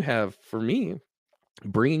because then you have, for me,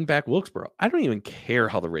 bringing back Wilkesboro. I don't even care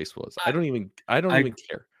how the race was. I don't even I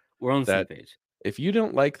care we're on the same that page. if you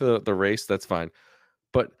don't like the race, that's fine.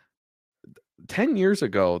 But 10 years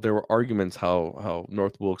ago, there were arguments how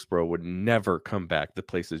North Wilkesboro would never come back. The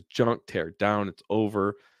place is junk, tear it down, it's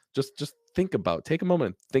over. Just take a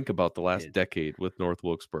moment and think about the last Dude. decade with North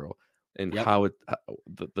Wilkesboro and Yep. how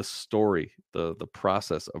the story, the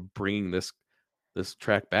process of bringing this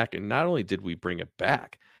track back. And not only did we bring it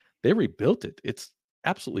back, they rebuilt it. It's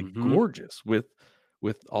absolutely Mm-hmm. gorgeous with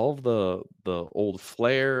all of the old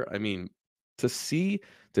flair. I mean, to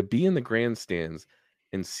be in the grandstands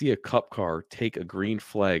and see a cup car take a green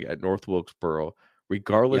flag at North Wilkesboro,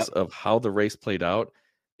 regardless Yep. of how the race played out,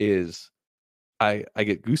 is I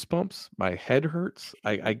get goosebumps. My head hurts.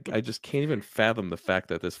 I just can't even fathom the fact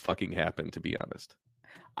that this fucking happened, to be honest.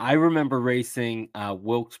 I remember racing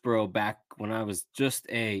Wilkesboro back when I was just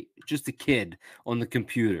a kid on the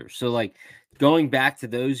computer. So like going back to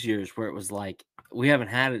those years where it was like we haven't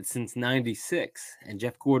had it since '96, and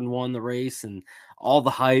Jeff Gordon won the race and all the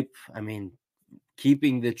hype. I mean,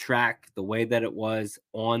 keeping the track the way that it was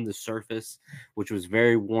on the surface, which was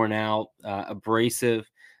very worn out, abrasive.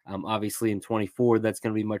 Obviously, in 24, that's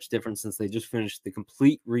going to be much different since they just finished the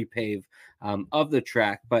complete repave of the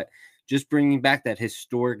track. But just bringing back that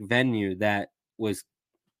historic venue that was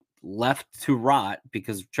left to rot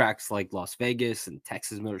because of tracks like Las Vegas and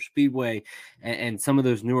Texas Motor Speedway and some of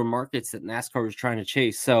those newer markets that NASCAR was trying to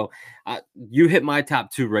chase. So you hit my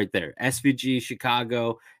top two right there: SVG,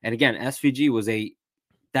 Chicago, and again, SVG was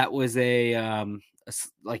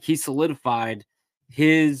like he solidified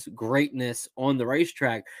his greatness on the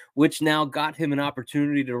racetrack, which now got him an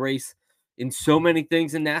opportunity to race in so many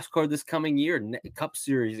things in NASCAR this coming year: Cup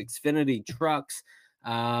Series, Xfinity, trucks.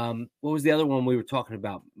 What was the other one we were talking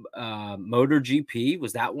about? Motor GP,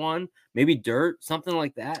 was that one? Maybe dirt, something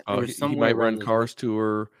like that. There Oh, was he somewhere might around run those Cars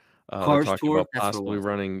Tour. They're Cars talking Tour. about That's what it possibly was.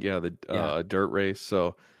 running, the Yeah, a dirt race.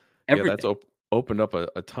 So yeah, that's everything. opened up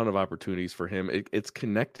a ton of opportunities for him. It's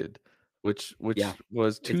connected, Yeah, which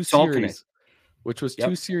was it's all connected. two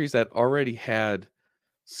Yep. series that already had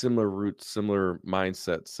similar roots, similar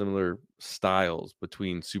mindsets, similar styles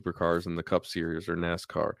between supercars and the Cup Series or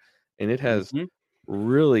NASCAR, and it has Mm-hmm.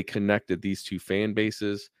 really connected these two fan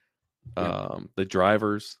bases, Yep. the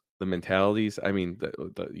drivers, the mentalities. I mean,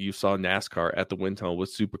 you saw NASCAR at the wind tunnel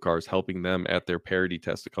with supercars helping them at their parity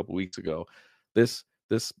test a couple weeks ago. This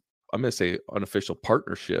I'm going to say unofficial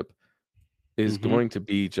partnership is Mm-hmm. going to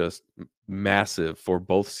be just massive for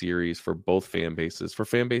both series, for both fan bases, for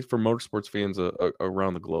motorsports fans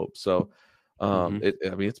around the globe. So, Mm-hmm.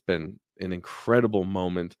 I mean, it's been an incredible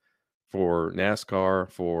moment for NASCAR,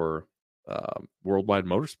 for Worldwide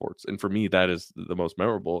Motorsports, and for me, that is the most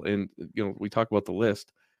memorable. And we talk about the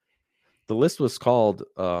list. The list was called,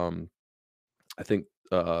 I think,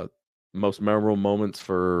 most memorable moments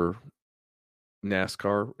for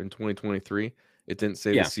NASCAR in 2023. It didn't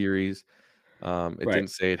say the series. It Right. didn't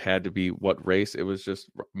say it had to be what race. It was just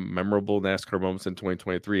memorable NASCAR moments in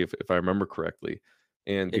 2023, if I remember correctly.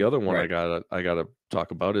 And the other one I gotta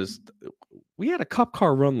talk about is we had a Cup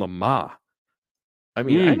car run Le Mans. I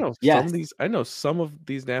mean, I know Yes. some of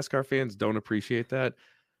these NASCAR fans don't appreciate that,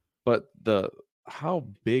 but how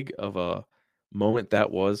big of a moment that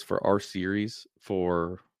was for our series,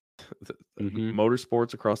 for the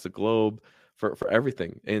motorsports across the globe, for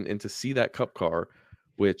everything, and to see that Cup car,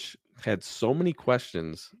 which had so many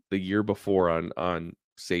questions the year before on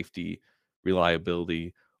safety,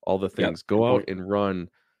 reliability, all the things, go out and run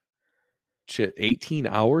 18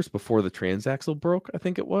 hours before the transaxle broke, I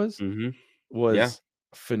think it was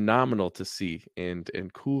phenomenal to see, and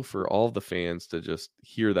cool for all the fans to just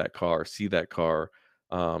hear that car, see that car,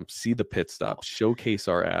 see the pit stop, showcase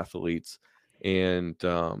our athletes, and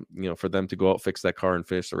for them to go out, fix that car, and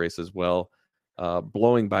finish the race as well.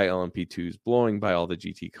 Blowing by LMP2s, blowing by all the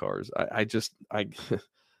GT cars. I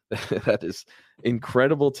that is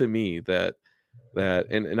incredible to me, that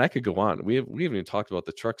and I could go on. We haven't even talked about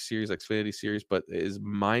the Truck Series, Xfinity Series, but it is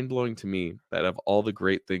mind blowing to me that of all the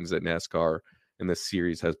great things that NASCAR and this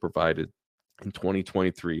series has provided in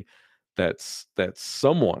 2023, that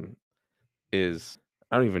someone is,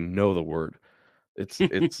 I don't even know the word. It's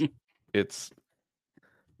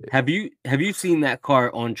Have you seen that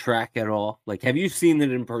car on track at all? Like, have you seen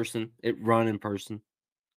it in person? It run in person?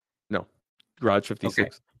 No. Garage 56. Okay.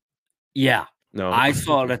 Yeah. No. I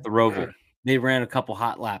saw it at the Roval. They ran a couple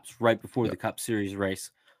hot laps right before Yep. the Cup Series race.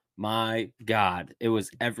 My God, it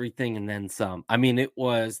was everything and then some. I mean, it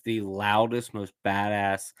was the loudest, most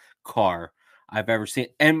badass car I've ever seen.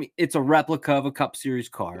 And it's a replica of a Cup Series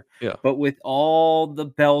car. Yeah. But with all the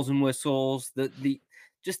bells and whistles,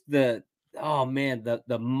 oh man,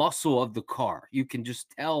 the muscle of the car. You can just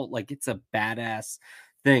tell like it's a badass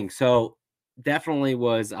thing. So definitely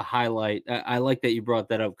was a highlight. I like that you brought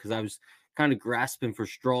that up, because I was kind of grasping for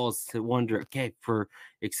straws to wonder, okay, for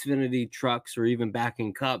Xfinity trucks or even back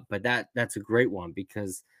in Cup, but that's a great one,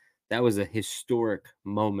 because that was a historic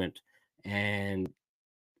moment, and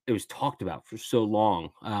it was talked about for so long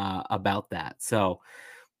about that. So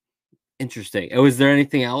interesting. Was there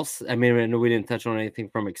anything else? I mean, I know we didn't touch on anything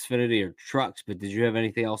from Xfinity or trucks, but did you have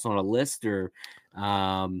anything else on a list, or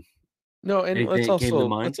no? And anything that came to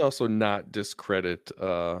mind? let's also not discredit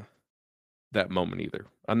that moment either.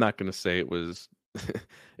 I'm not going to say it was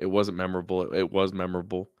it wasn't memorable. It was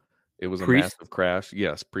memorable. It was a massive crash.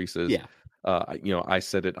 Yes, Preece is. Yeah. I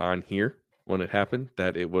said it on here when it happened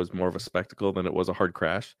that it was more of a spectacle than it was a hard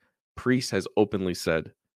crash. Preece has openly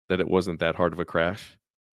said that it wasn't that hard of a crash.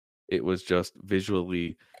 It was just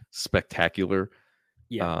visually spectacular.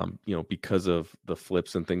 Yeah. Because of the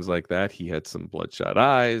flips and things like that. He had some bloodshot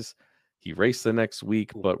eyes. He raced the next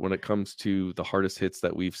week, but when it comes to the hardest hits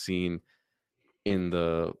that we've seen in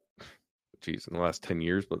the last 10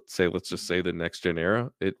 years, let's just say the next gen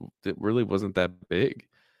era, it really wasn't that big.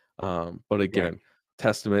 But again,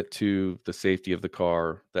 testament to the safety of the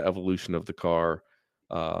car, the evolution of the car.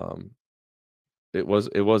 It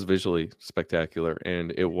was visually spectacular,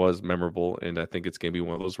 and it was memorable, and I think it's going to be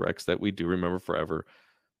one of those wrecks that we do remember forever.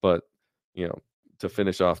 But to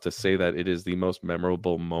finish off, to say that it is the most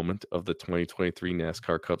memorable moment of the 2023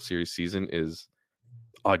 NASCAR Cup Series season is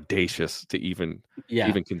audacious to even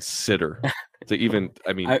consider.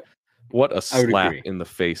 I mean, what a slap in the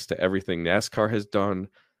face to everything NASCAR has done,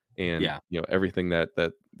 and everything that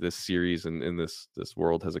this series and in this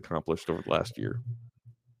world has accomplished over the last year.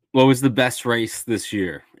 What was the best race this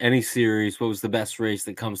year? Any series? What was the best race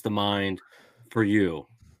that comes to mind for you?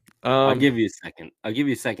 I'll give you a second. I'll give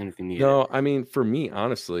you a second if you need it. No, I mean, for me,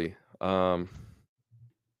 honestly, the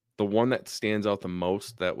one that stands out the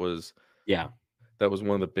most that was one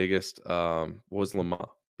of the biggest was Le Mans,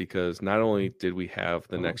 because not only did we have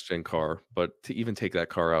the next gen car, but to even take that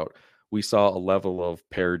car out, we saw a level of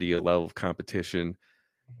parity, a level of competition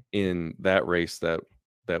in that race that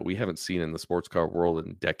we haven't seen in the sports car world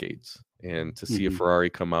in decades. And to see a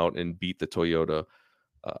Ferrari come out and beat the Toyota,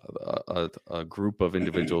 a group of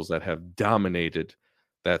individuals that have dominated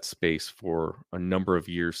that space for a number of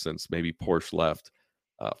years since maybe Porsche left,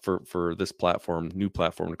 for this new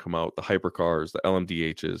platform to come out, the hypercars, the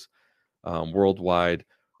LMDHs, worldwide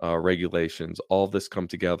regulations, all this come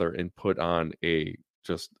together and put on a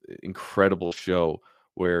just incredible show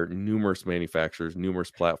where numerous manufacturers,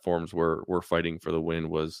 numerous platforms were fighting for the win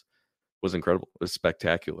was incredible. It was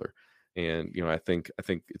spectacular. And I think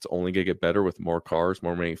it's only gonna get better with more cars,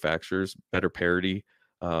 more manufacturers, better parity.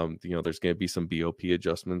 There's gonna be some BOP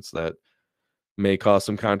adjustments that may cause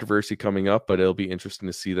some controversy coming up, but it'll be interesting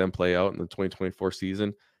to see them play out in the 2024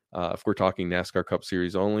 season. If we're talking NASCAR Cup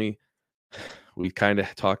Series only, we kind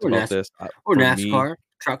of talked Or about this. For me, NASCAR,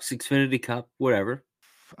 Trucks Xfinity Cup, whatever.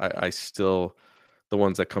 I still the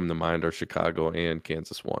ones that come to mind are Chicago and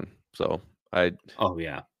Kansas one. So I, Oh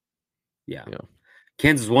yeah, yeah. you know,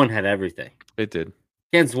 Kansas One had everything. it did.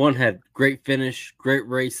 Kansas One had great finish, great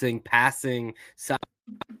racing, passing, side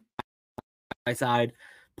by side,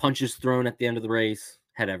 punches thrown at the end of the race,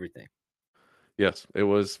 had everything. Yes, it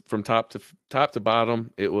was from top to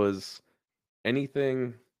bottom. It was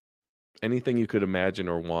anything you could imagine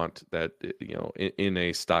or want that in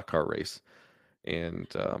a stock car race. And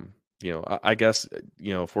I guess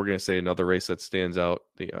if we're gonna say another race that stands out,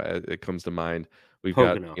 it comes to mind. We've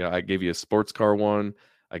got Pocono. I gave you a sports car one,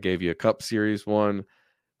 I gave you a Cup Series one.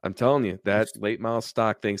 I'm telling you that late model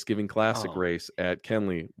stock Thanksgiving Classic race at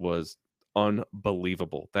Kenley was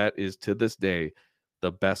unbelievable. That is to this day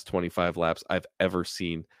the best 25 laps I've ever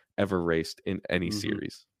seen, ever raced in any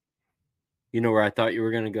series. You know where I thought you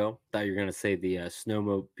were going to go? Thought you were going to say the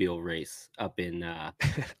snowmobile race up in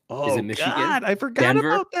is it Michigan? God, I forgot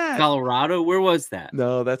Denver, about that. Colorado. Where was that?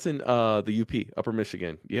 No, that's in the UP, Upper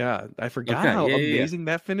Michigan. Yeah, I forgot how amazing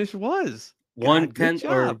that finish was. 1/10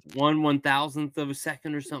 or 1/1000th of a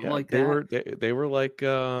second or something like that. They were like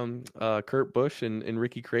Kurt Busch and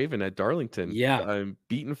Ricky Craven at Darlington. Yeah,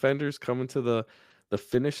 beating fenders coming to the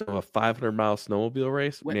finish of a 500-mile snowmobile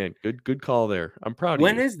race. Man, good call there. I'm proud of you.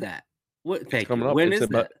 When is that? Thank you. Up. When is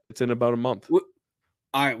that? It's in about a month.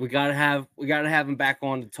 All right, we gotta have him back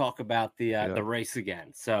on to talk about the race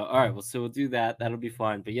again. So all right, we'll do that. That'll be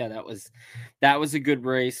fun. But yeah, that was a good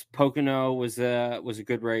race. Pocono was a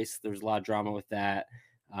good race. There was a lot of drama with that.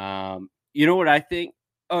 You know what I think?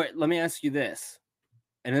 All right, let me ask you this,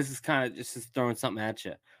 and this is kind of just throwing something at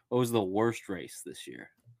you. What was the worst race this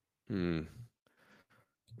year? Man,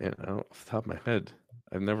 I don't off the top of my head.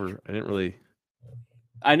 I didn't really.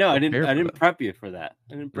 I know I didn't prep you for that.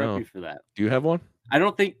 I didn't prep you for that. Do you have one? I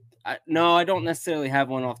don't think. No, I don't necessarily have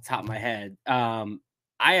one off the top of my head. I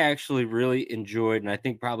actually really enjoyed, and I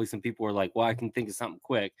think probably some people were like, "Well, I can think of something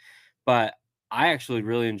quick," but I actually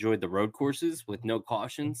really enjoyed the road courses with no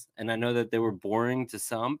cautions, and I know that they were boring to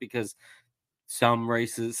some because some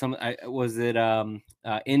races,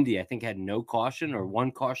 Indy, I think had no caution or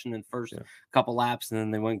one caution in the first couple laps, and then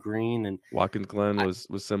they went green. And Watkins Glen was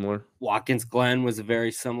similar. Watkins Glen was a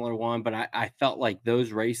very similar one, but I felt like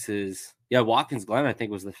those races, Watkins Glen, I think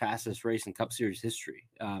was the fastest race in Cup Series history,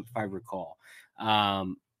 if I recall.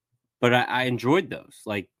 But I enjoyed those.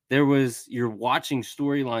 Like you're watching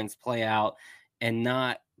storylines play out and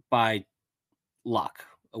not by luck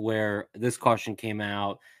where this caution came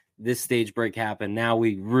out, this stage break happened. Now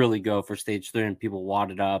we really go for stage 3 and people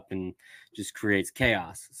wad it up and just creates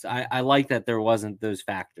chaos. So I like that there wasn't those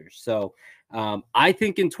factors. So I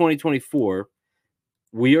think in 2024,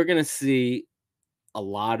 we are going to see a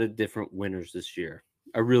lot of different winners this year.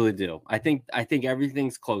 I really do. I think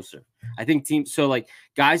everything's closer. I think teams, so like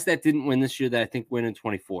guys that didn't win this year that I think win in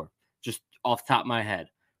 24, just off the top of my head.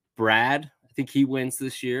 Brad, I think he wins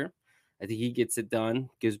this year. I think he gets it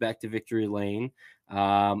done, goes back to victory lane.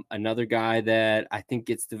 Another guy that I think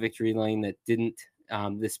gets to victory lane that didn't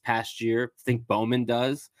this past year, I think Bowman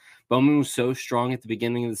does. Bowman was so strong at the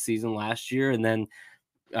beginning of the season last year, and then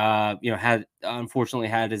unfortunately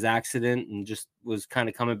had his accident and just was kind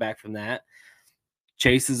of coming back from that.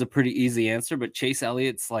 Chase is a pretty easy answer, but Chase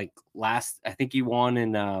Elliott's like I think he won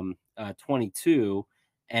in 22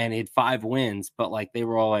 and he had 5 wins, but like they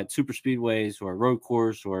were all at super speedways or road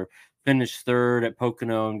course or finished third at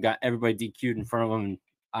Pocono and got everybody DQ'd in front of him and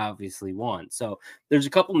obviously won. So there's a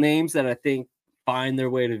couple names that I think find their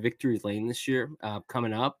way to victory lane this year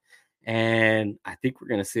coming up. And I think we're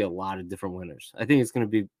going to see a lot of different winners. I think it's going to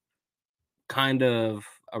be kind of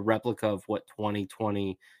a replica of what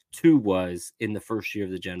 2022 was in the first year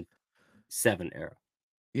of the Gen 7 era.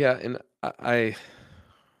 Yeah, and I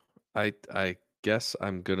guess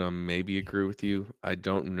I'm gonna maybe agree with you. I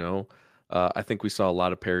don't know. I think we saw a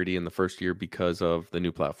lot of parity in the first year because of the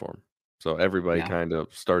new platform. So everybody kind of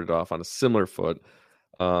started off on a similar foot.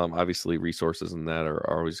 Obviously, resources and that are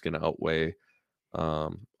always going to outweigh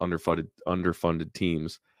underfunded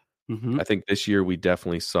teams. Mm-hmm. I think this year we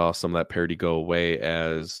definitely saw some of that parity go away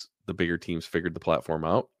as the bigger teams figured the platform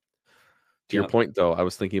out. To your point, though, I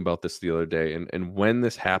was thinking about this the other day, and when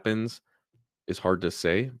this happens, it's hard to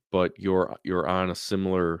say, but you're on a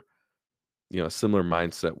similar a similar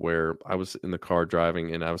mindset where I was in the car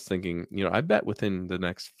driving and I was thinking, I bet within the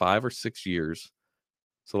next 5 or 6 years,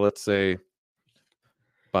 so let's say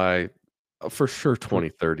by for sure Mm,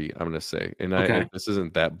 2030, I'm gonna say, and okay. this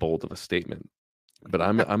isn't that bold of a statement, but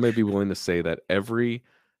I'm gonna be willing to say that every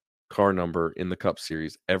car number in the Cup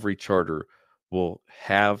Series, every charter will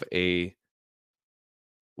have a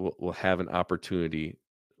will have an opportunity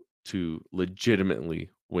to legitimately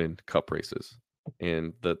win Cup races,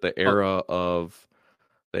 and Oh, the era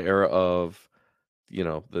of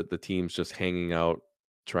the teams just hanging out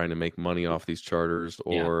trying to make money off these charters,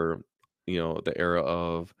 yeah. or the era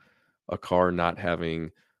of a car not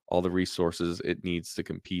having all the resources it needs to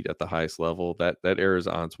compete at the highest level, that era is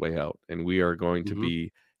on its way out, and we are going to Hmm.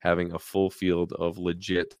 be having a full field of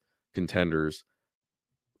legit contenders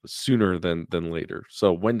sooner than later.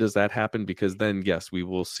 So when does that happen? Because then yes, we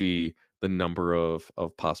will see the number of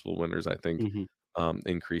possible winners, I think, Hmm.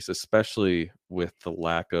 increase, especially with the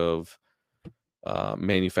lack of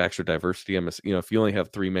manufacturer diversity. If you only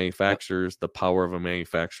have three Yep. manufacturers, the power of a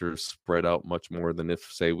manufacturer is spread out much more than if,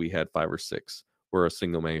 say, we had five or six, where a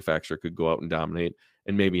single manufacturer could go out and dominate,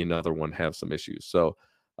 and maybe another one have some issues. So,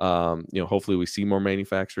 hopefully, we see more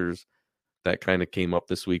manufacturers. That kind of came up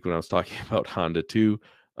this week when I was talking about Honda too.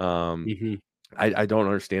 Um, Hmm. I don't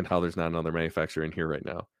understand how there's not another manufacturer in here right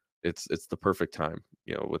now. It's the perfect time,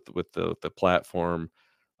 with the platform,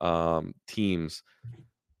 teams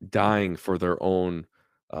dying for their own,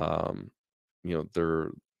 um,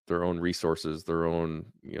 their own resources, their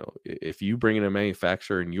own, if you bring in a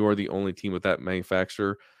manufacturer and you are the only team with that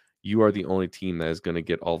manufacturer, you are the only team that is going to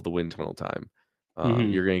get all the wind tunnel time.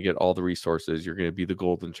 Hmm. You're going to get all the resources. You're going to be the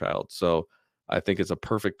golden child. So I think it's a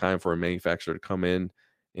perfect time for a manufacturer to come in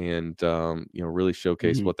and, really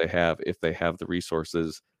showcase Hmm. what they have if they have the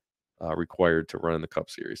resources required to run in the Cup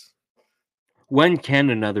Series. When can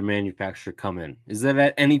another manufacturer come in? Is that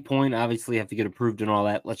at any point? Obviously, have to get approved and all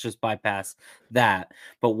that. Let's just bypass that.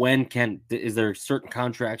 But when can? Is there certain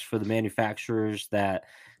contracts for the manufacturers that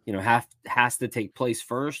have has to take place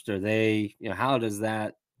first? Or they? How does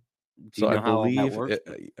that? Do So you I know how all that believe works?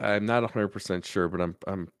 I'm not 100% sure, but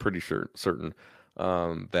I'm pretty sure certain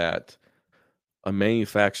that a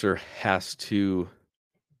manufacturer has to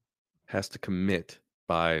commit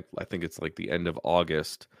by, I think it's like the end of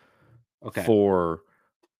August, Okay. for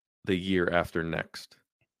the year after next.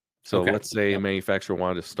 So Okay. let's say a Yep. manufacturer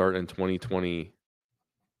wanted to start in 2025,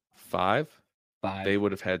 they 5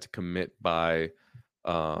 would have had to commit by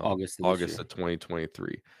August of this August year. of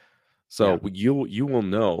 2023. Yeah. So you will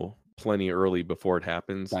know plenty early before it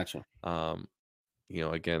happens. Gotcha. Um,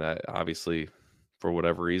 again, obviously, for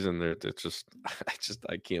whatever reason, it's just,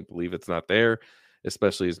 I can't believe it's not there,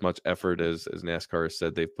 especially as much effort as NASCAR has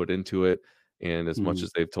said they've put into it, and as much Mhm.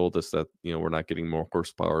 as they've told us that we're not getting more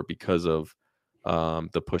horsepower because of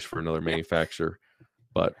the push for another Yeah. manufacturer.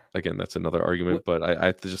 But again, that's another argument. But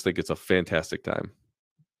I just think it's a fantastic time.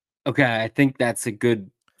 Okay, I think that's a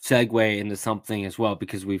good segue into something as well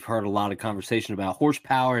because we've heard a lot of conversation about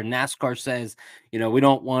horsepower and NASCAR says, we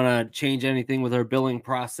don't want to change anything with our billing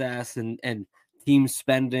process and team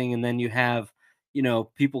spending and then you have,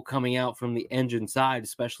 people coming out from the engine side,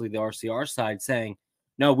 especially the RCR side saying,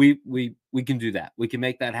 "No, we can do that. We can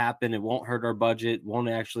make that happen. It won't hurt our budget, won't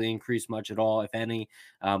actually increase much at all if any.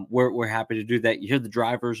 We're happy to do that." You hear the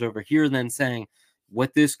drivers over here then saying,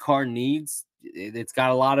 "What this car needs it's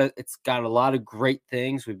got a lot of great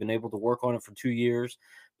things. We've been able to work on it for 2 years,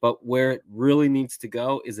 but where it really needs to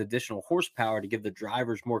go is additional horsepower to give the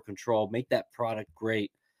drivers more control, make that product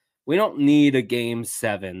great. We don't need a game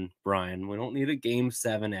 7, Brian. We don't need a game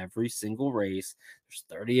 7 every single race. There's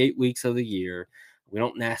 38 weeks of the year. We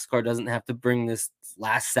don't NASCAR doesn't have to bring this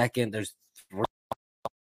last second. There's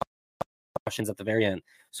questions at the very end.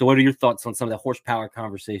 So, what are your thoughts on some of the horsepower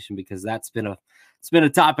conversation? Because it's been a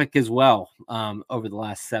topic as well over the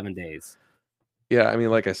last 7 days. Yeah, I mean,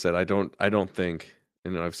 like I said, I don't think,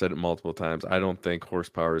 and I've said it multiple times, I don't think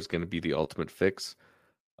horsepower is going to be the ultimate fix.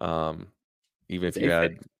 Um, even It's if you a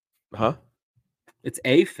had, fix. huh? It's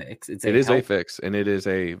a fix. It's It a is a help. fix, and it is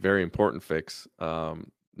a very important fix.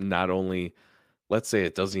 Not only, let's say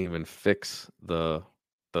it doesn't even fix the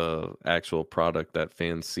actual product that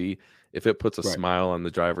fans see. If it puts a Right. smile on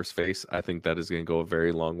the driver's face, I think that is going to go a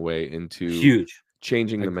very long way into Huge.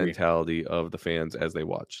 changing I the agree. mentality of the fans as they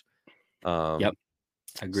watch. Yep. Um,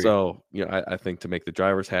 I agree. so I think to make the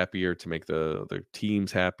drivers happier, to make the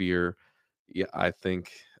teams happier, yeah, I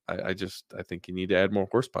think you need to add more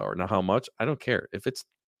horsepower. Now, how much? I don't care. If it's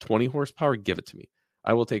 20 horsepower, give it to me.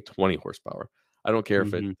 I will take 20 horsepower. I don't care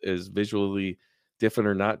if it Hmm. is visually different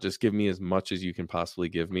or not. Just give me as much as you can possibly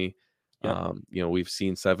give me. Yep. We've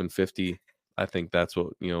seen 750. I think that's what,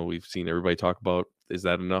 we've seen everybody talk about. Is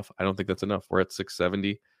that enough? I don't think that's enough. We're at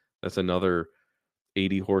 670. That's another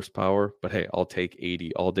 80 horsepower. But hey, I'll take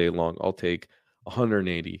 80 all day long. I'll take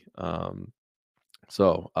 180. Yeah,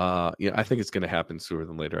 I think it's going to happen sooner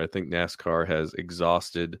than later. I think NASCAR has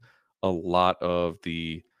exhausted a lot of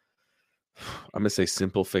the, I'm going to say,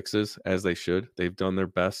 simple fixes, as they should. They've done their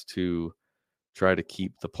best to try to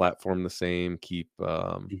keep the platform the same, keep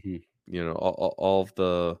Mhm.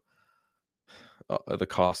 all of the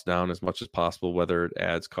cost down as much as possible, whether it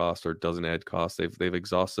adds cost or doesn't add cost. They've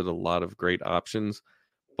exhausted a lot of great options,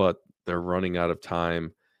 but they're running out of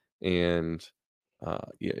time, and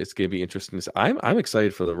yeah, it's going to be interesting. I'm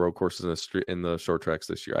excited for the road courses in the short tracks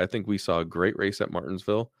this year. I think we saw a great race at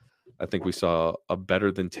Martinsville. I think we saw a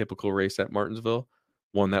better than typical race at Martinsville,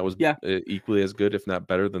 one that was Yeah. equally as good, if not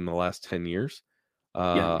better, than the last 10 years.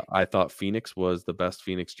 Yeah. I thought Phoenix was the best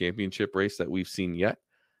Phoenix championship race that we've seen yet.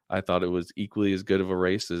 I thought it was equally as good of a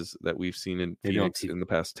race as that we've seen in Maybe on Phoenix TV. in the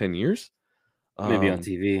past 10 years. Maybe on Um,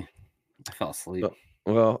 TV. I fell asleep.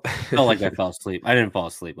 well, Felt like I fell asleep. I didn't fall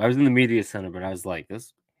asleep. I was in the media center, but I was like,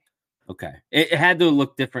 "This okay." It had to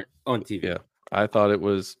look different on TV. yeah, I thought it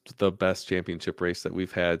was the best championship race that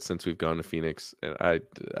we've had since we've gone to Phoenix, and I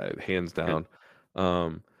hands Good. down.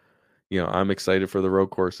 Um, I'm excited for the road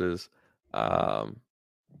courses. Um,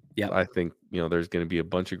 Yep. I think, there's going to be a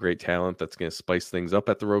bunch of great talent that's going to spice things up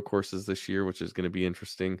at the road courses this year, which is going to be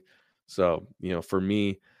interesting. So, for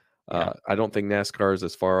me, Yeah. I don't think NASCAR is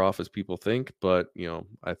as far off as people think, but,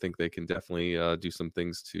 I think they can definitely do some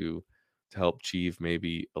things to help achieve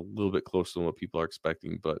maybe a little bit closer than what people are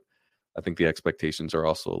expecting. But I think the expectations are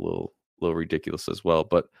also a little ridiculous as well.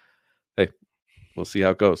 But hey, we'll see how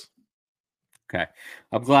it goes. Okay.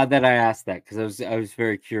 I'm glad that I asked that because I was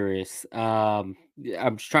very curious. Yeah,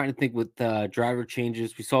 I'm just trying to think with driver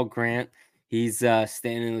changes. We saw Grant. He's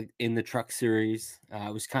staying in the truck series. I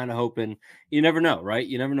was kind of hoping. You never know, right?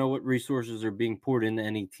 You never know what resources are being poured into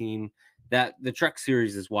any team. That the truck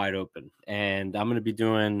series is wide open, and I'm going to be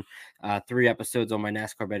doing 3 episodes on my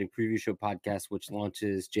NASCAR betting preview show podcast, which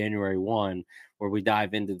launches January 1, where we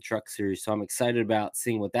dive into the truck series. So I'm excited about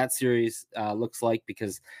seeing what that series looks like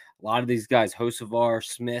because a lot of these guys, Hocevar,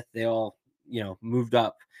 Smith, they all, moved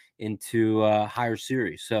up into higher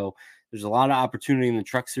series. So there's a lot of opportunity in the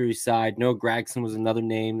truck series side. Noah Gragson was another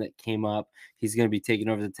name that came up. He's going to be taking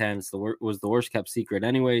over the 10. Was the worst kept secret,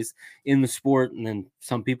 anyways, in the sport. And then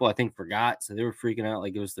some people, I think, forgot. So they were freaking out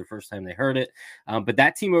like it was their first time they heard it. But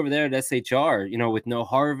that team over there at SHR, with No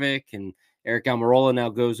Harvick and Eric Almirola now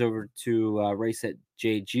goes over to race at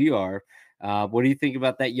JGR. What do you think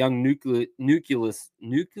about that young nucleus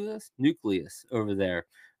over there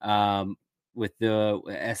with the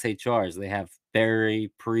SHRs? They have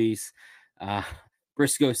Barry, Priest.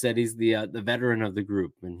 Briscoe said he's the veteran of the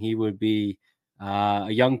group, and he would be a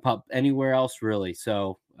young pup anywhere else, really.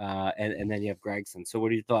 So, and then you have Gregson. So,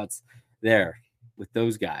 what are your thoughts there with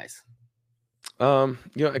those guys?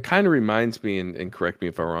 It kind of reminds me, and correct me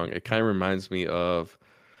if I'm wrong, it kind of reminds me of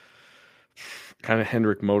kind of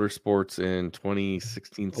Hendrick Motorsports in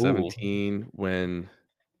 2016, Oh, 17 when,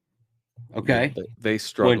 okay. they When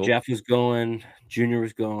struggled. Jeff was going, Junior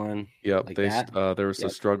was going, Yep, like that. there was a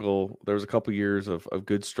Yep. struggle. There was a couple years of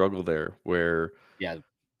good struggle there where, Yeah.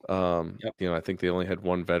 Yep. I think they only had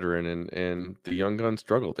one veteran, and the young gun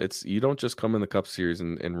struggled. You don't just come in the Cup Series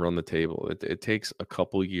and run the table. It takes a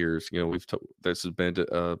couple years. This has been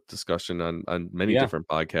a discussion on many Yeah. different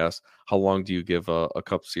podcasts. How long do you give a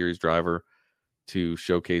Cup Series driver to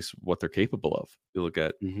showcase what they're capable of? You look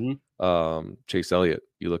at Hmm. Chase Elliott,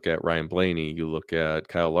 you look at Ryan Blaney, you look at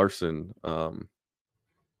Kyle Larson.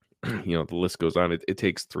 The list goes on. It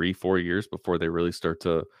takes 3-4 years before they really start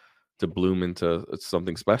to bloom into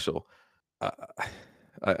something special. I,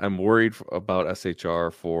 I'm worried about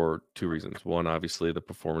SHR for two reasons. One, obviously, the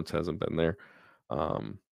performance hasn't been there,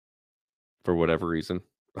 um, for whatever reason.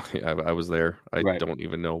 I was there. I Right. don't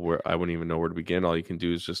even know where. I wouldn't even know where to begin. All you can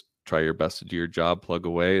do is just try your best to do your job, plug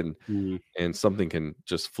away, Mm-hmm. and something can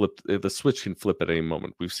just flip. The switch can flip at any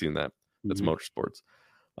moment. We've seen that. That's Mm-hmm. motorsports.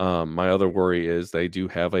 My other worry is they do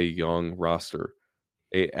have a young roster,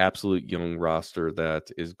 a absolute young roster that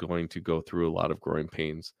is going to go through a lot of growing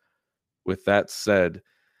pains. With that said,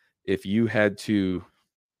 if you had to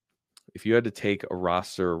take a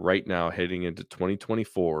roster right now heading into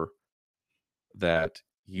 2024 that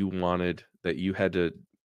you had to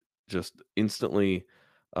just instantly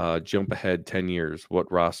jump ahead 10 years,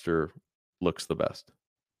 what roster looks the best?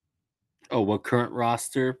 Oh, what current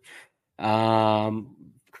roster? Um,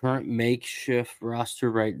 Current makeshift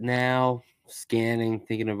roster right now. Scanning,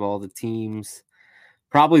 thinking of all the teams.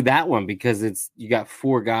 Probably that one, because you got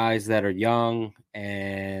 4 guys that are young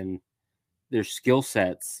and their skill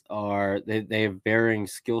sets they have varying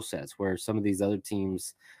skill sets, where some of these other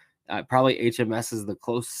teams, probably HMS is the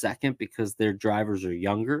close second because their drivers are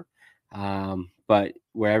younger. But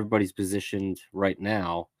where everybody's positioned right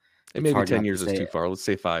now, And it's maybe hard 10 not to years is say. too far. Let's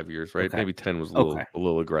say 5 years, right? Okay. Maybe 10 was a Okay.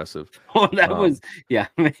 little aggressive. Well, that was, yeah,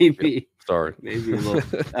 maybe. Sorry. Maybe a little.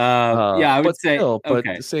 Yeah, I would But say, still, but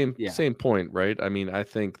okay. the same Yeah. same point, right? I mean, I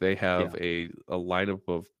think they have Yeah. a lineup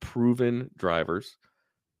of proven drivers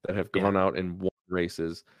that have Yeah. gone out and won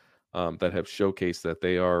races, that have showcased that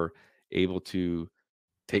they are able to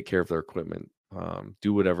take care of their equipment,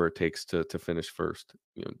 do whatever it takes to finish first.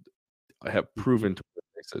 You know, have Mhm. proven to win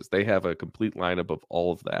races. They have a complete lineup of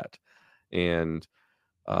all of that, and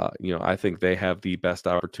you know, I think they have the best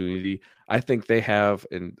opportunity. I think they have,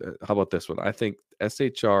 and how about this one? I think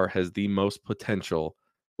SHR has the most potential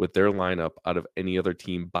with their lineup out of any other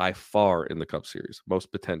team by far in the Cup Series.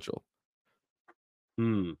 Most potential.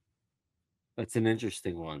 Hmm. That's an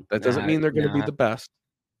interesting one. That doesn't mean they're going to be Nah, the best.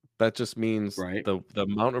 That just means right. the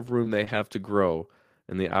amount of room they have to grow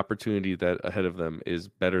and the opportunity that ahead of them is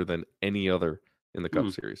better than any other in the Cup Hmm.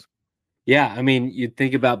 Series. Yeah, I mean, you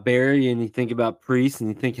think about Barry and you think about Priest and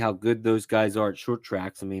you think how good those guys are at short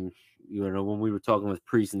tracks. I mean, when we were talking with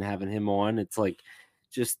Priest and having him on, it's like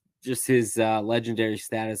just his legendary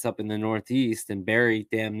status up in the Northeast. And Barry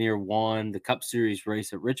damn near won the Cup Series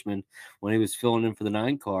race at Richmond when he was filling in for the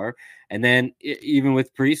 9 car. And then even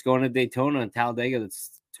with Priest going to Daytona and Talladega,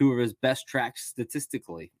 that's 2 of his best tracks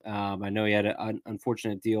statistically. I know he had an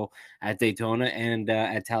unfortunate deal at Daytona and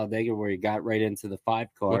at Talladega where he got right into the 5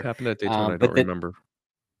 What car. happened at Daytona? I don't But then remember.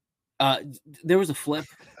 there was a flip.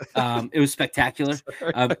 It was spectacular.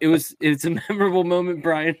 Sorry. It's a memorable moment,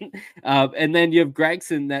 Brian. And then you have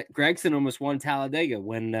Gregson. That Gregson almost won Talladega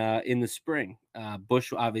when in the spring.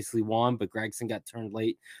 Busch obviously won, but Gregson got turned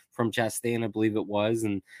late from Chastain, I believe it was,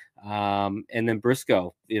 and then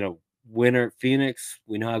Briscoe. Winner at Phoenix.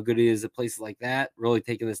 We know how good he is at places like that. Really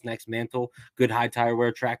taking this next mantle. Good high tire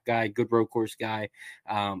wear track guy. Good road course guy.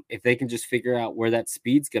 If they can just figure out where that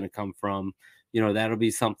speed's going to come from, that'll be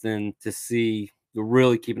something to see. To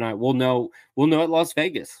really keep an eye. We'll know at Las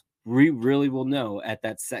Vegas. We really will know at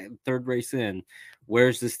that third race in,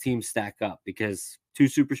 where's this team stack up, because 2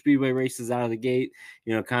 super speedway races out of the gate,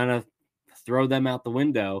 kind of throw them out the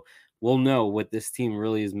window. We'll know what this team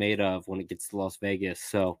really is made of when it gets to Las Vegas.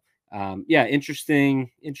 So yeah, interesting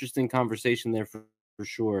conversation there for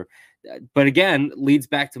sure. But again, leads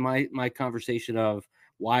back to my conversation of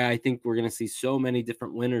why I think we're going to see so many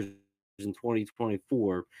different winners in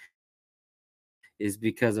 2024 is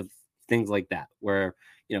because of things like that, where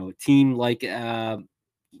a team like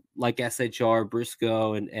SHR,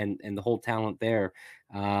 Briscoe, and the whole talent there,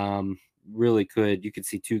 really you could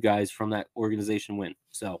see 2 guys from that organization win.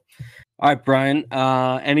 So, all right, Brian,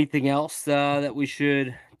 anything else that we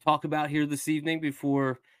should talk about here this evening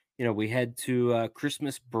before we head to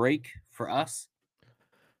Christmas break for us?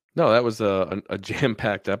 No, that was a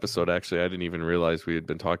jam-packed episode. Actually, I didn't even realize we had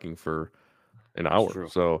been talking for an hour. True.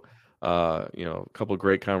 So, you know, a couple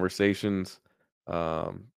great conversations. You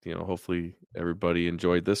know, hopefully everybody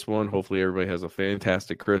enjoyed this one. Hopefully everybody has a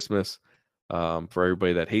fantastic Christmas. For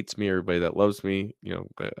everybody that hates me, everybody that loves me, you know,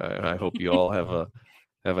 I hope you all have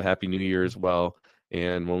a happy New Year as well.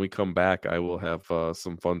 And when we come back, I will have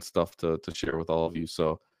some fun stuff to share with all of you.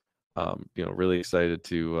 So, you know, really excited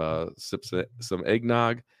to sip some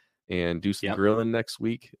eggnog and do some Yep. grilling next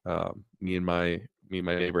week. Me and my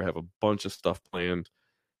neighbor have a bunch of stuff planned,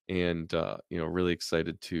 and you know, really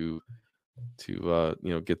excited to you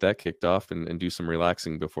know, get that kicked off and do some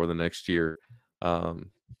relaxing before the next year.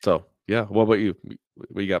 So yeah, what about you?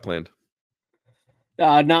 What you got planned?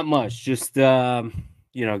 Not much. Just got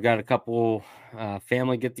a couple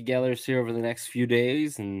family get-togethers here over the next few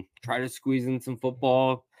days, and try to squeeze in some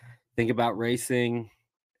football. Think about racing.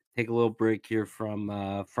 Take a little break here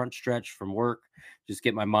from front stretch from work. Just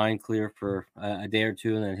get my mind clear for a day or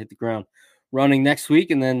two, and then hit the ground running next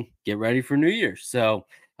week, and then get ready for New Year's. So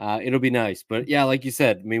it'll be nice. But yeah, like you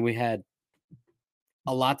said, I mean, we had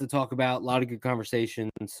a lot to talk about, a lot of good conversation.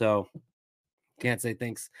 So can't say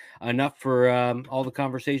thanks enough for all the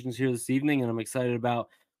conversations here this evening, and I'm excited about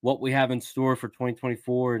what we have in store for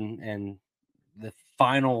 2024 and the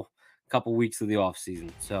final couple weeks of the off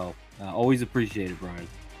season. So always appreciate it, Brian.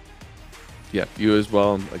 Yeah, you as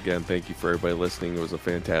well. Again, thank you for everybody listening. It was a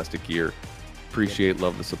fantastic year. Appreciate,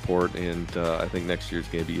 love the support, and I think next year is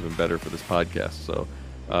going to be even better for this podcast. So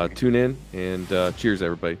tune in, and cheers,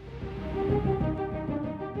 everybody.